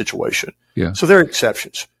urgent situation. Yeah. So there are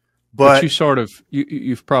exceptions. But you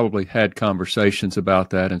you've probably had conversations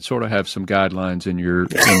about that and sort of have some guidelines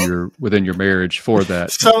within your marriage for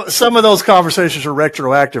that. Some of those conversations are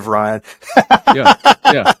retroactive, Ryan.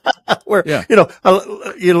 Yeah. Where,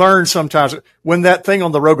 you learn sometimes when that thing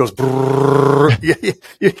on the road goes,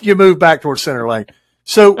 brrr, you move back towards center lane.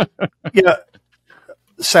 So,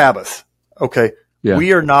 Sabbath. Okay. Yeah.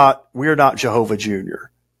 We are not Jehovah Jr.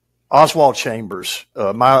 Oswald Chambers,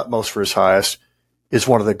 My Utmost for His Highest, is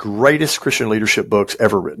one of the greatest Christian leadership books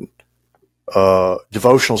ever written.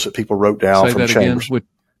 Devotionals that people wrote down from Chambers.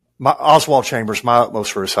 Oswald Chambers, My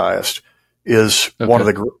Utmost for His Highest, is one of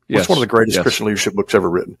the greatest Christian leadership books ever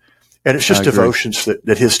written. And it's just devotions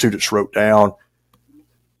that his students wrote down.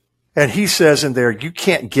 And he says in there, you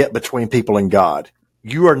can't get between people and God.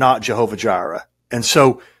 You are not Jehovah Jireh. And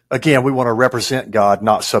so, again, we want to represent God,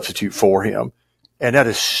 not substitute for him. And that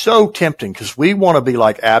is so tempting, because we want to be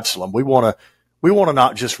like Absalom. We want to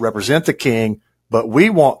not just represent the king, but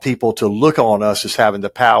we want people to look on us as having the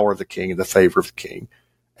power of the king and the favor of the king.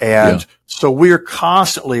 And so we're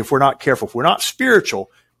constantly, if we're not careful, if we're not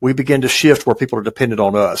spiritual, we begin to shift where people are dependent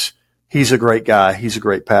on us. He's a great guy. He's a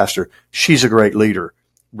great pastor. She's a great leader,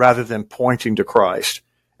 rather than pointing to Christ.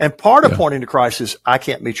 And part of pointing to Christ is, I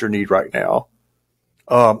can't meet your need right now.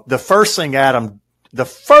 The first thing Adam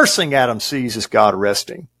sees is God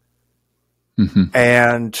resting. Mm-hmm.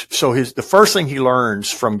 And so the first thing he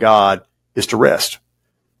learns from God is to rest.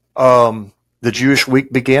 The Jewish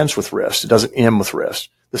week begins with rest. It doesn't end with rest.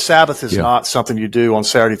 The Sabbath is not something you do on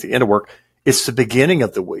Saturday at the end of work. It's the beginning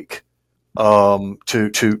of the week,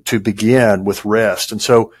 to begin with rest. And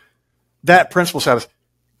so that principle of Sabbath,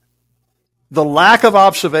 the lack of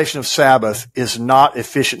observation of Sabbath is not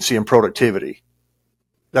efficiency and productivity.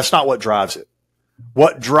 That's not what drives it.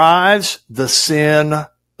 What drives the sin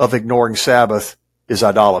of ignoring Sabbath is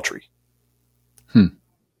idolatry.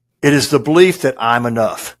 It is the belief that I'm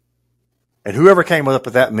enough. And whoever came up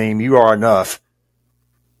with that meme, "you are enough,"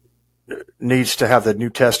 needs to have the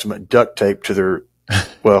New Testament duct taped to their,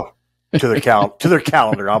 to their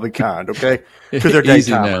calendar. I'll be kind, okay? To their day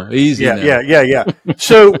Easy timer. now. Easy now. Yeah.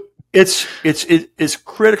 So it's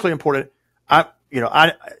critically important.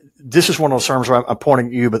 This is one of those terms where I'm pointing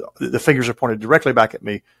at you, but the fingers are pointed directly back at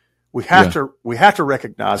me. We have to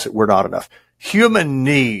recognize that we're not enough. Human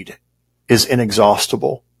need is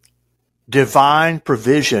inexhaustible. Divine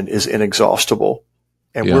provision is inexhaustible.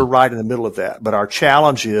 And we're right in the middle of that. But our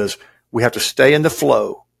challenge is we have to stay in the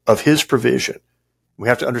flow of his provision. We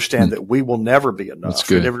have to understand that we will never be enough.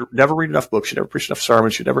 You never read enough books. You never preach enough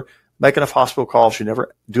sermons. You never make enough hospital calls. You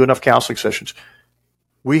never do enough counseling sessions.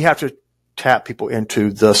 We have to tap people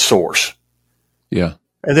into the source. Yeah.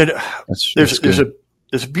 And then there's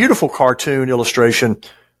a beautiful cartoon illustration,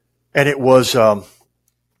 and it was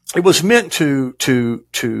meant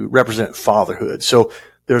to represent fatherhood. So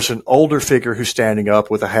there's an older figure who's standing up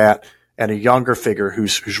with a hat, and a younger figure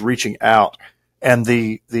who's reaching out. And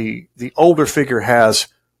the older figure has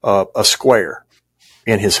a square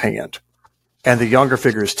in his hand, and the younger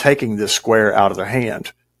figure is taking this square out of their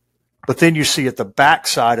hand. But then you see at the back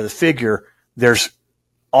side of the figure, there's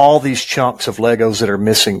all these chunks of Legos that are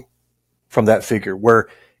missing from that figure, where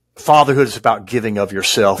fatherhood is about giving of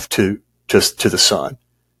yourself to the son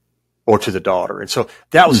or to the daughter. And so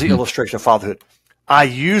that was the illustration of fatherhood. I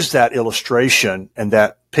use that illustration and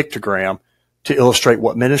that pictogram to illustrate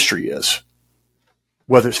what ministry is,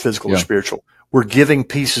 whether it's physical or spiritual. We're giving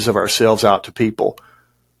pieces of ourselves out to people.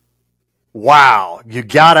 Wow. You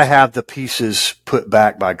got to have the pieces put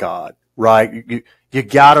back by God, right? You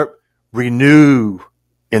got to renew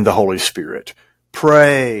in the Holy Spirit,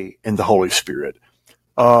 pray in the Holy Spirit.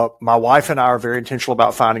 My wife and I are very intentional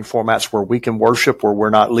about finding formats where we can worship, where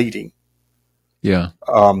we're not leading. Yeah.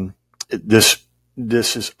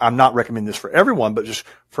 This is, I'm not recommending this for everyone, but just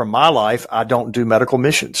from my life, I don't do medical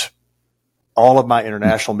missions. All of my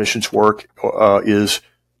international missions work, is,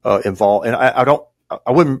 involved. And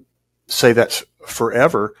I wouldn't say that's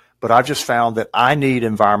forever, but I've just found that I need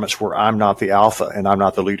environments where I'm not the alpha and I'm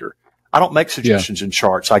not the leader. I don't make suggestions and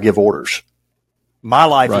charts. I give orders. My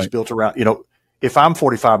life is built around, if I'm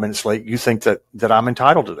 45 minutes late, you think that I'm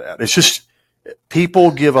entitled to that. It's just,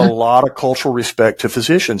 people give a lot of cultural respect to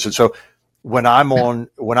physicians. And so when I'm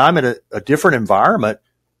in a different environment,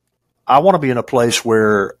 I want to be in a place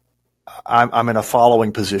where I'm in a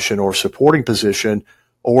following position or supporting position,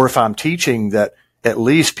 or if I'm teaching, that at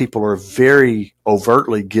least people are very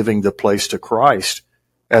overtly giving the place to Christ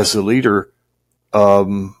as the leader.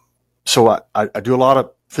 So I do a lot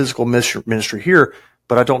of physical ministry here,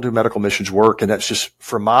 but I don't do medical missions work. And that's just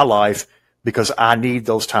for my life, because I need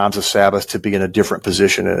those times of Sabbath to be in a different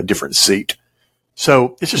position, in a different seat.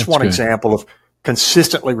 So it's just one example of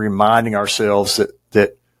consistently reminding ourselves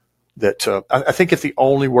that I think if the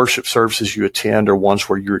only worship services you attend are ones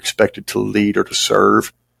where you're expected to lead or to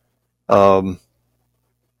serve, that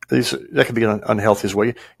can be unhealthy as well.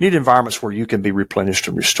 You need environments where you can be replenished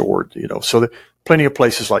and restored, so there are plenty of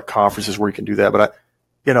places like conferences where you can do that. But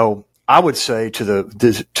I would say to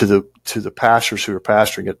the pastors who are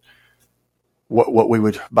pastoring it, what we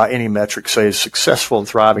would by any metric say is successful and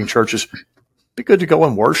thriving churches, be good to go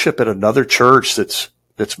and worship at another church that's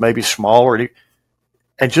maybe smaller,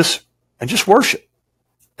 and just worship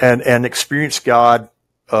and experience God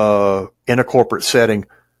in a corporate setting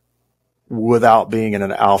without being in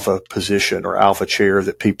an alpha position or alpha chair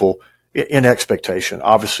that people in expectation.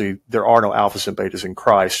 Obviously, there are no alphas and betas in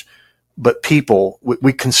Christ, but people,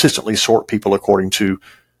 we consistently sort people according to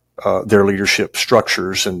their leadership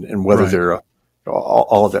structures and whether they're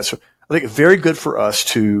all of that. So I think it's very good for us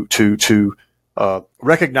to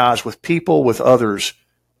recognize with people, with others,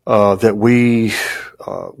 that we're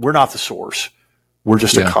not the source. We're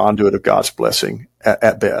just a conduit of God's blessing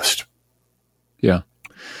at best. Yeah.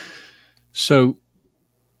 So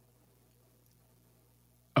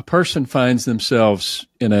a person finds themselves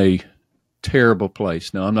in a terrible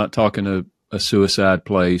place. Now, I'm not talking a suicide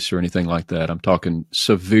place or anything like that. I'm talking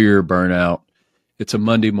severe burnout. It's a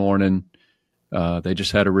Monday morning. They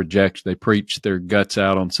just had a rejection. They preached their guts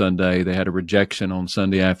out on Sunday. They had a rejection on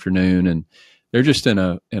Sunday afternoon, and they're just in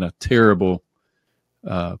a terrible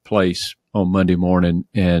place on Monday morning.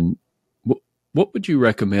 And what would you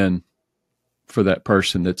recommend for that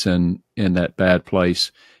person that's in that bad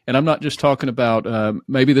place? And I'm not just talking about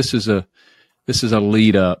maybe this is a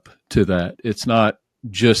lead up to that. It's not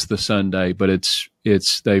just the Sunday, but it's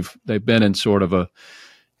they've been in sort of a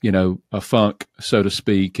funk, so to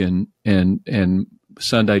speak, and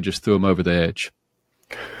Sunday just threw them over the edge.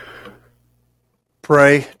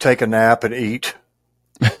 Pray, take a nap, and eat.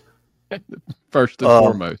 First and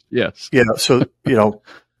foremost, yes. Yeah. So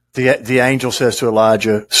the angel says to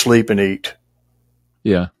Elijah, "Sleep and eat."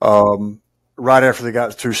 Yeah. Right after they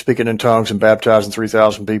got through speaking in tongues and baptizing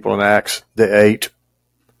 3,000 people in Acts, they ate.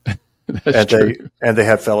 And they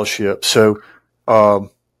had fellowship. So,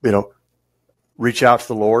 reach out to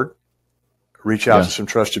the Lord, reach out to some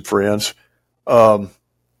trusted friends.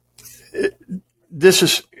 This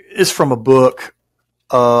is from a book,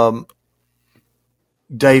 Daniel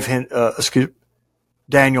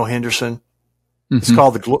Henderson. Mm-hmm.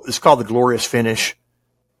 It's called The Glorious Finish.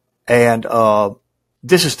 And,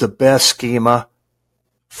 this is the best schema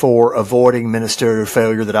for avoiding ministerial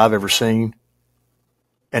failure that I've ever seen.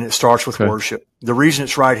 And it starts with worship. The reason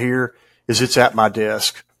it's right here is it's at my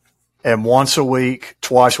desk. And once a week,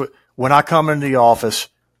 twice, when I come into the office,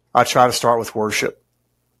 I try to start with worship.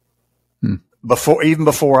 Even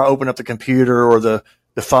before I open up the computer or the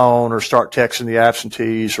phone or start texting the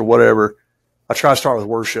absentees or whatever, I try to start with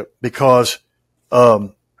worship because,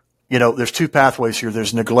 there's two pathways here.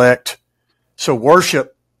 There's neglect. So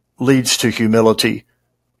worship leads to humility.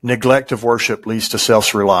 Neglect of worship leads to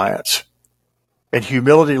self-reliance. And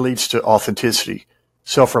humility leads to authenticity.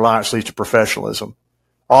 Self-reliance leads to professionalism.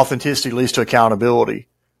 Authenticity leads to accountability.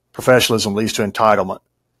 Professionalism leads to entitlement,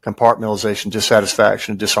 compartmentalization,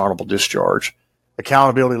 dissatisfaction, and dishonorable discharge.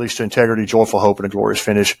 Accountability leads to integrity, joyful hope, and a glorious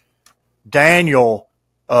finish. Daniel,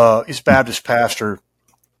 his Baptist pastor,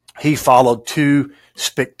 he followed two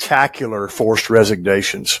spectacular forced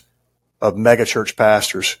resignations of megachurch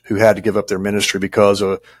pastors who had to give up their ministry because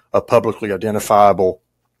of a publicly identifiable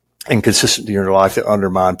inconsistency in their life that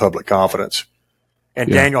undermined public confidence.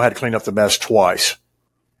 And Daniel had to clean up the mess twice.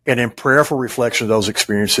 And in prayerful reflection of those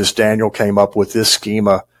experiences, Daniel came up with this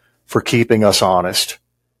schema for keeping us honest.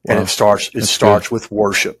 And it starts with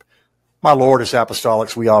worship. My Lord, as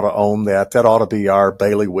apostolics, we ought to own that. That ought to be our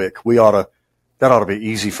bailiwick. That ought to be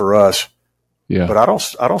easy for us. Yeah. But I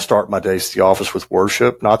don't start my days at the office with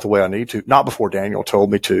worship, not the way I need to, not before Daniel told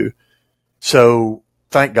me to. So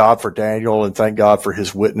thank God for Daniel and thank God for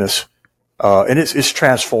his witness. And it's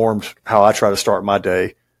transformed how I try to start my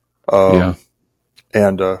day. And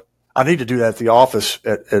I need to do that at the office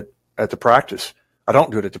at the practice. I don't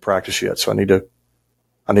do it at the practice yet, so I need to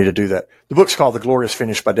do that. The book's called The Glorious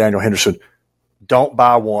Finish by Daniel Henderson. Don't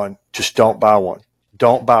buy one. Just don't buy one.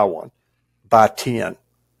 Don't buy one. Buy 10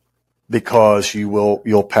 because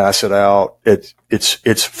you'll pass it out. It's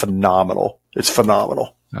phenomenal. It's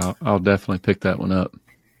phenomenal. I'll definitely pick that one up.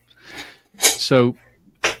 So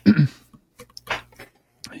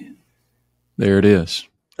there it is.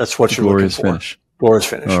 That's what you're looking for. Finish. Glorious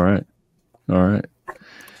Finish. All right.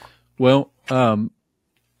 Well,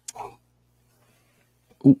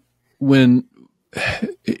 when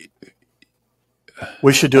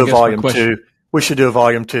we should do a volume 2. We should do a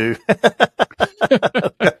volume 2.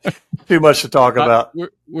 Too much to talk about.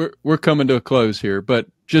 We're coming to a close here, but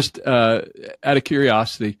just out of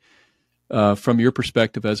curiosity, from your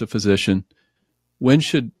perspective as a physician, when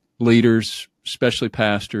should leaders, especially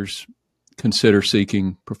pastors, consider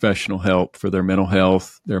seeking professional help for their mental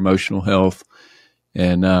health, their emotional health,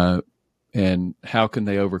 and how can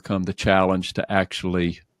they overcome the challenge to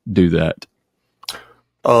actually do that?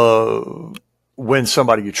 When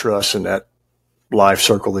somebody you trust in that life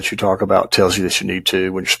circle that you talk about tells you that you need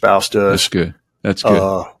to, when your spouse does. That's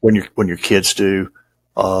good. When your kids do.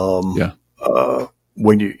 When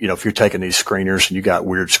if you're taking these screeners and you got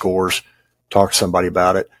weird scores, talk to somebody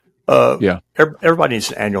about it. Everybody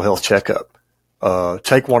needs an annual health checkup.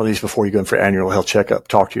 Take one of these before you go in for an annual health checkup.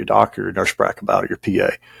 Talk to your doctor, your nurse prac about it, your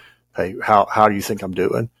PA. Hey, how do you think I'm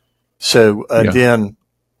doing? So, then,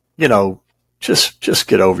 just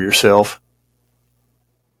get over yourself.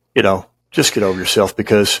 just get over yourself,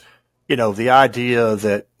 because, the idea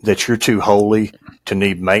that you're too holy to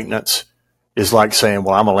need maintenance is like saying,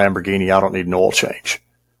 well, I'm a Lamborghini, I don't need an oil change.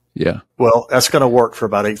 Yeah. Well, that's going to work for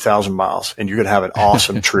about 8,000 miles, and you're going to have an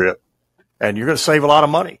awesome trip, and you're going to save a lot of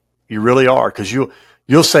money. You really are, because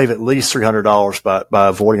you'll save at least $300 by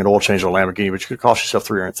avoiding an oil change on a Lamborghini, but you could cost yourself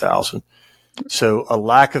 $300,000. So a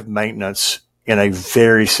lack of maintenance in a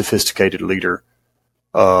very sophisticated leader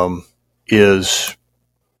is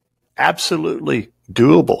absolutely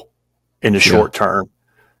doable in the short term,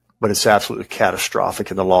 but it's absolutely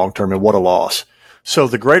catastrophic in the long term. And what a loss. So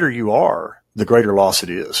the greater you are, the greater loss it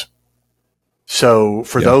is. So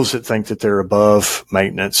for those that think that they're above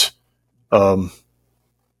maintenance, and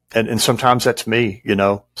sometimes that's me,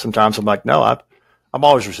 sometimes I'm like, no, I'm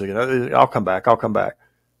always resilient. I'll come back.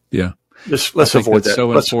 Yeah. Let's avoid that.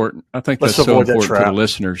 So important. I think that's so important for the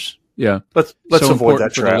listeners. Yeah. Let's avoid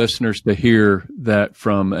that trap. For the listeners to hear that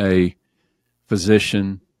from a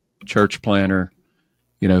physician, church planner,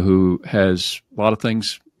 who has a lot of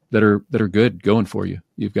things that are good going for you.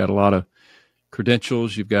 You've got a lot of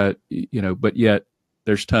credentials, you've got, but yet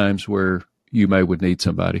there's times where you would need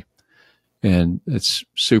somebody. And it's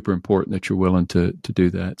super important that you're willing to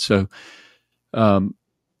do that. So,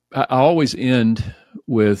 I always end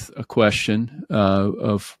with a question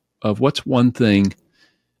of what's one thing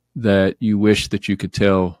that you wish that you could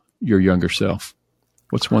tell your younger self?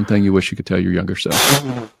 What's one thing you wish you could tell your younger self?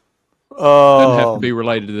 Doesn't have to be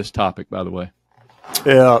related to this topic, by the way.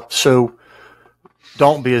 Yeah. So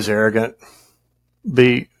don't be as arrogant.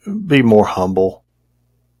 Be more humble.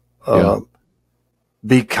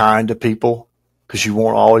 Be kind to people, because you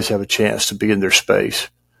won't always have a chance to be in their space.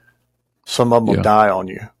 Some of them will die on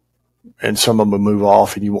you, and some of them will move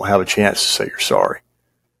off, and you won't have a chance to say you're sorry.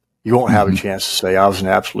 You won't have a chance to say I was an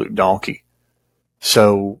absolute donkey.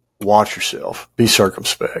 So watch yourself. Be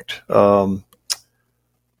circumspect.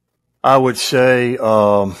 I would say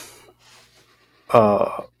don't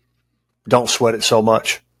sweat it so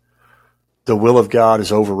much. The will of God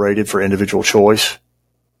is overrated for individual choice.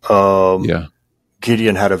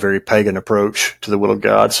 Gideon had a very pagan approach to the will of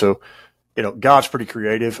God. So, God's pretty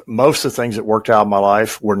creative. Most of the things that worked out in my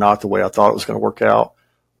life were not the way I thought it was going to work out.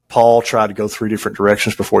 Paul tried to go 3 different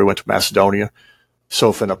directions before he went to Macedonia. So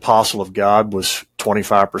if an apostle of God was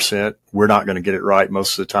 25%, we're not going to get it right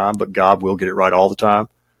most of the time, but God will get it right all the time.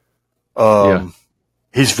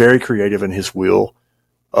 He's very creative in his will.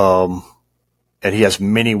 And he has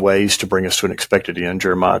many ways to bring us to an expected end,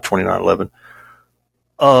 Jeremiah 29:11.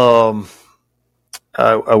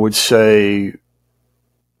 I would say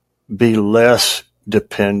be less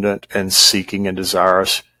dependent and seeking and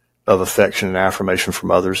desirous of affection and affirmation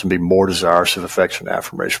from others, and be more desirous of affection and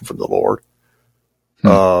affirmation from the Lord.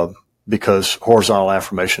 Because horizontal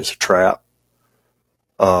affirmation is a trap.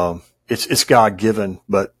 It's God-given,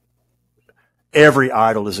 but every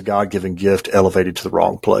idol is a God-given gift elevated to the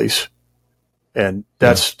wrong place. And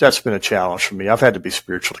that's been a challenge for me. I've had to be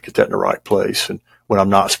spiritual to get that in the right place. And when I'm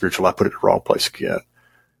not spiritual, I put it in the wrong place again.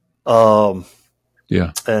 And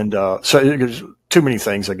so there's too many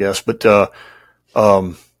things, I guess. But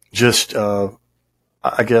I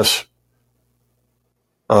guess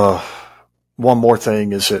one more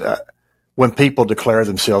thing is that when people declare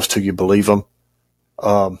themselves to you, believe them.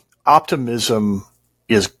 Optimism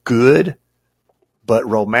is good, but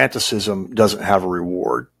romanticism doesn't have a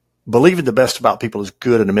reward. Believing the best about people is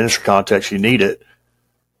good in a ministry context. You need it.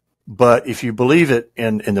 But if you believe it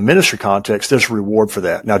in the ministry context, there's a reward for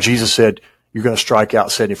that. Now, Jesus said you're going to strike out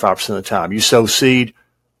 75% of the time. You sow seed,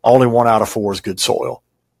 only 1 out of 4 is good soil,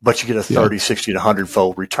 but you get a 30, 60, and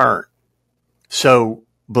 100-fold return. So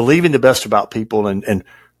believing the best about people and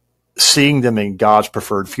seeing them in God's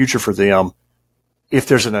preferred future for them, if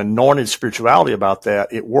there's an anointed spirituality about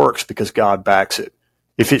that, it works because God backs it.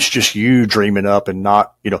 If it's just you dreaming up and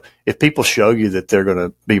not, if people show you that they're going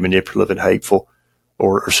to be manipulative and hateful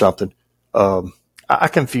or something, I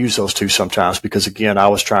confuse those two sometimes because, again, I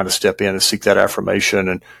was trying to step in and seek that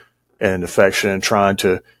affirmation and affection and trying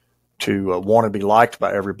to want to be liked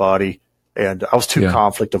by everybody. And I was too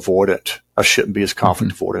conflict avoidant. I shouldn't be as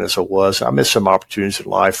conflict avoidant as I was. I missed some opportunities in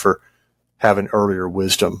life for having earlier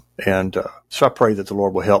wisdom. And so I pray that the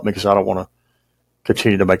Lord will help me because I don't want to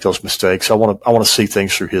continue to make those mistakes. I want to see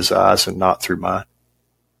things through His eyes and not through mine.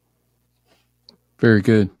 Very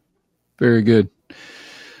good. Very good.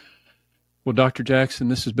 Well, Dr. Jackson,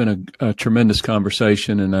 this has been a tremendous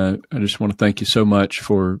conversation, and I just want to thank you so much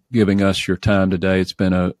for giving us your time today. It's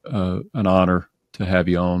been an honor to have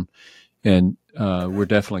you on, and we're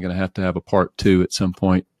definitely going to have a part 2 at some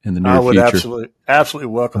point in the near future. I would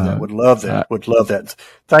absolutely welcome that. Would love that. Would love that.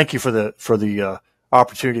 Thank you for the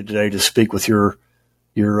opportunity today to speak with your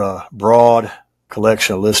broad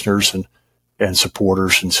collection of listeners and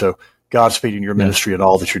supporters. And so Godspeed in your ministry and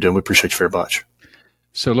all that you're doing. We appreciate you very much.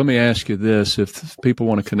 So let me ask you this. If people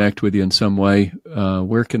want to connect with you in some way,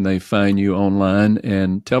 where can they find you online?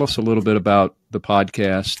 And tell us a little bit about the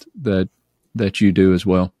podcast that you do as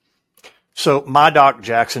well. So MyDoc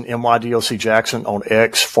Jackson, MYDOC Jackson on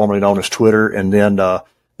X, formerly known as Twitter. And then the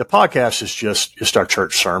podcast is just our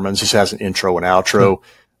church sermons. This has an intro and outro.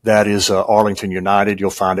 That is Arlington United. You'll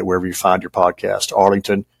find it wherever you find your podcast.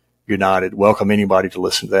 Arlington United. Welcome anybody to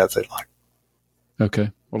listen to that if they'd like.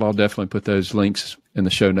 Okay. Well, I'll definitely put those links in the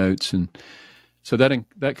show notes. And so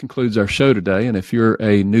that concludes our show today. And if you're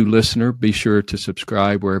a new listener, be sure to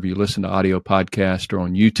subscribe wherever you listen to audio podcasts or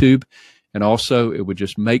on YouTube. And also, it would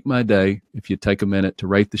just make my day if you take a minute to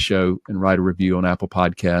rate the show and write a review on Apple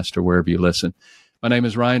Podcast or wherever you listen. My name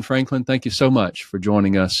is Ryan Franklin. Thank you so much for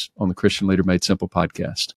joining us on the Christian Leader Made Simple podcast.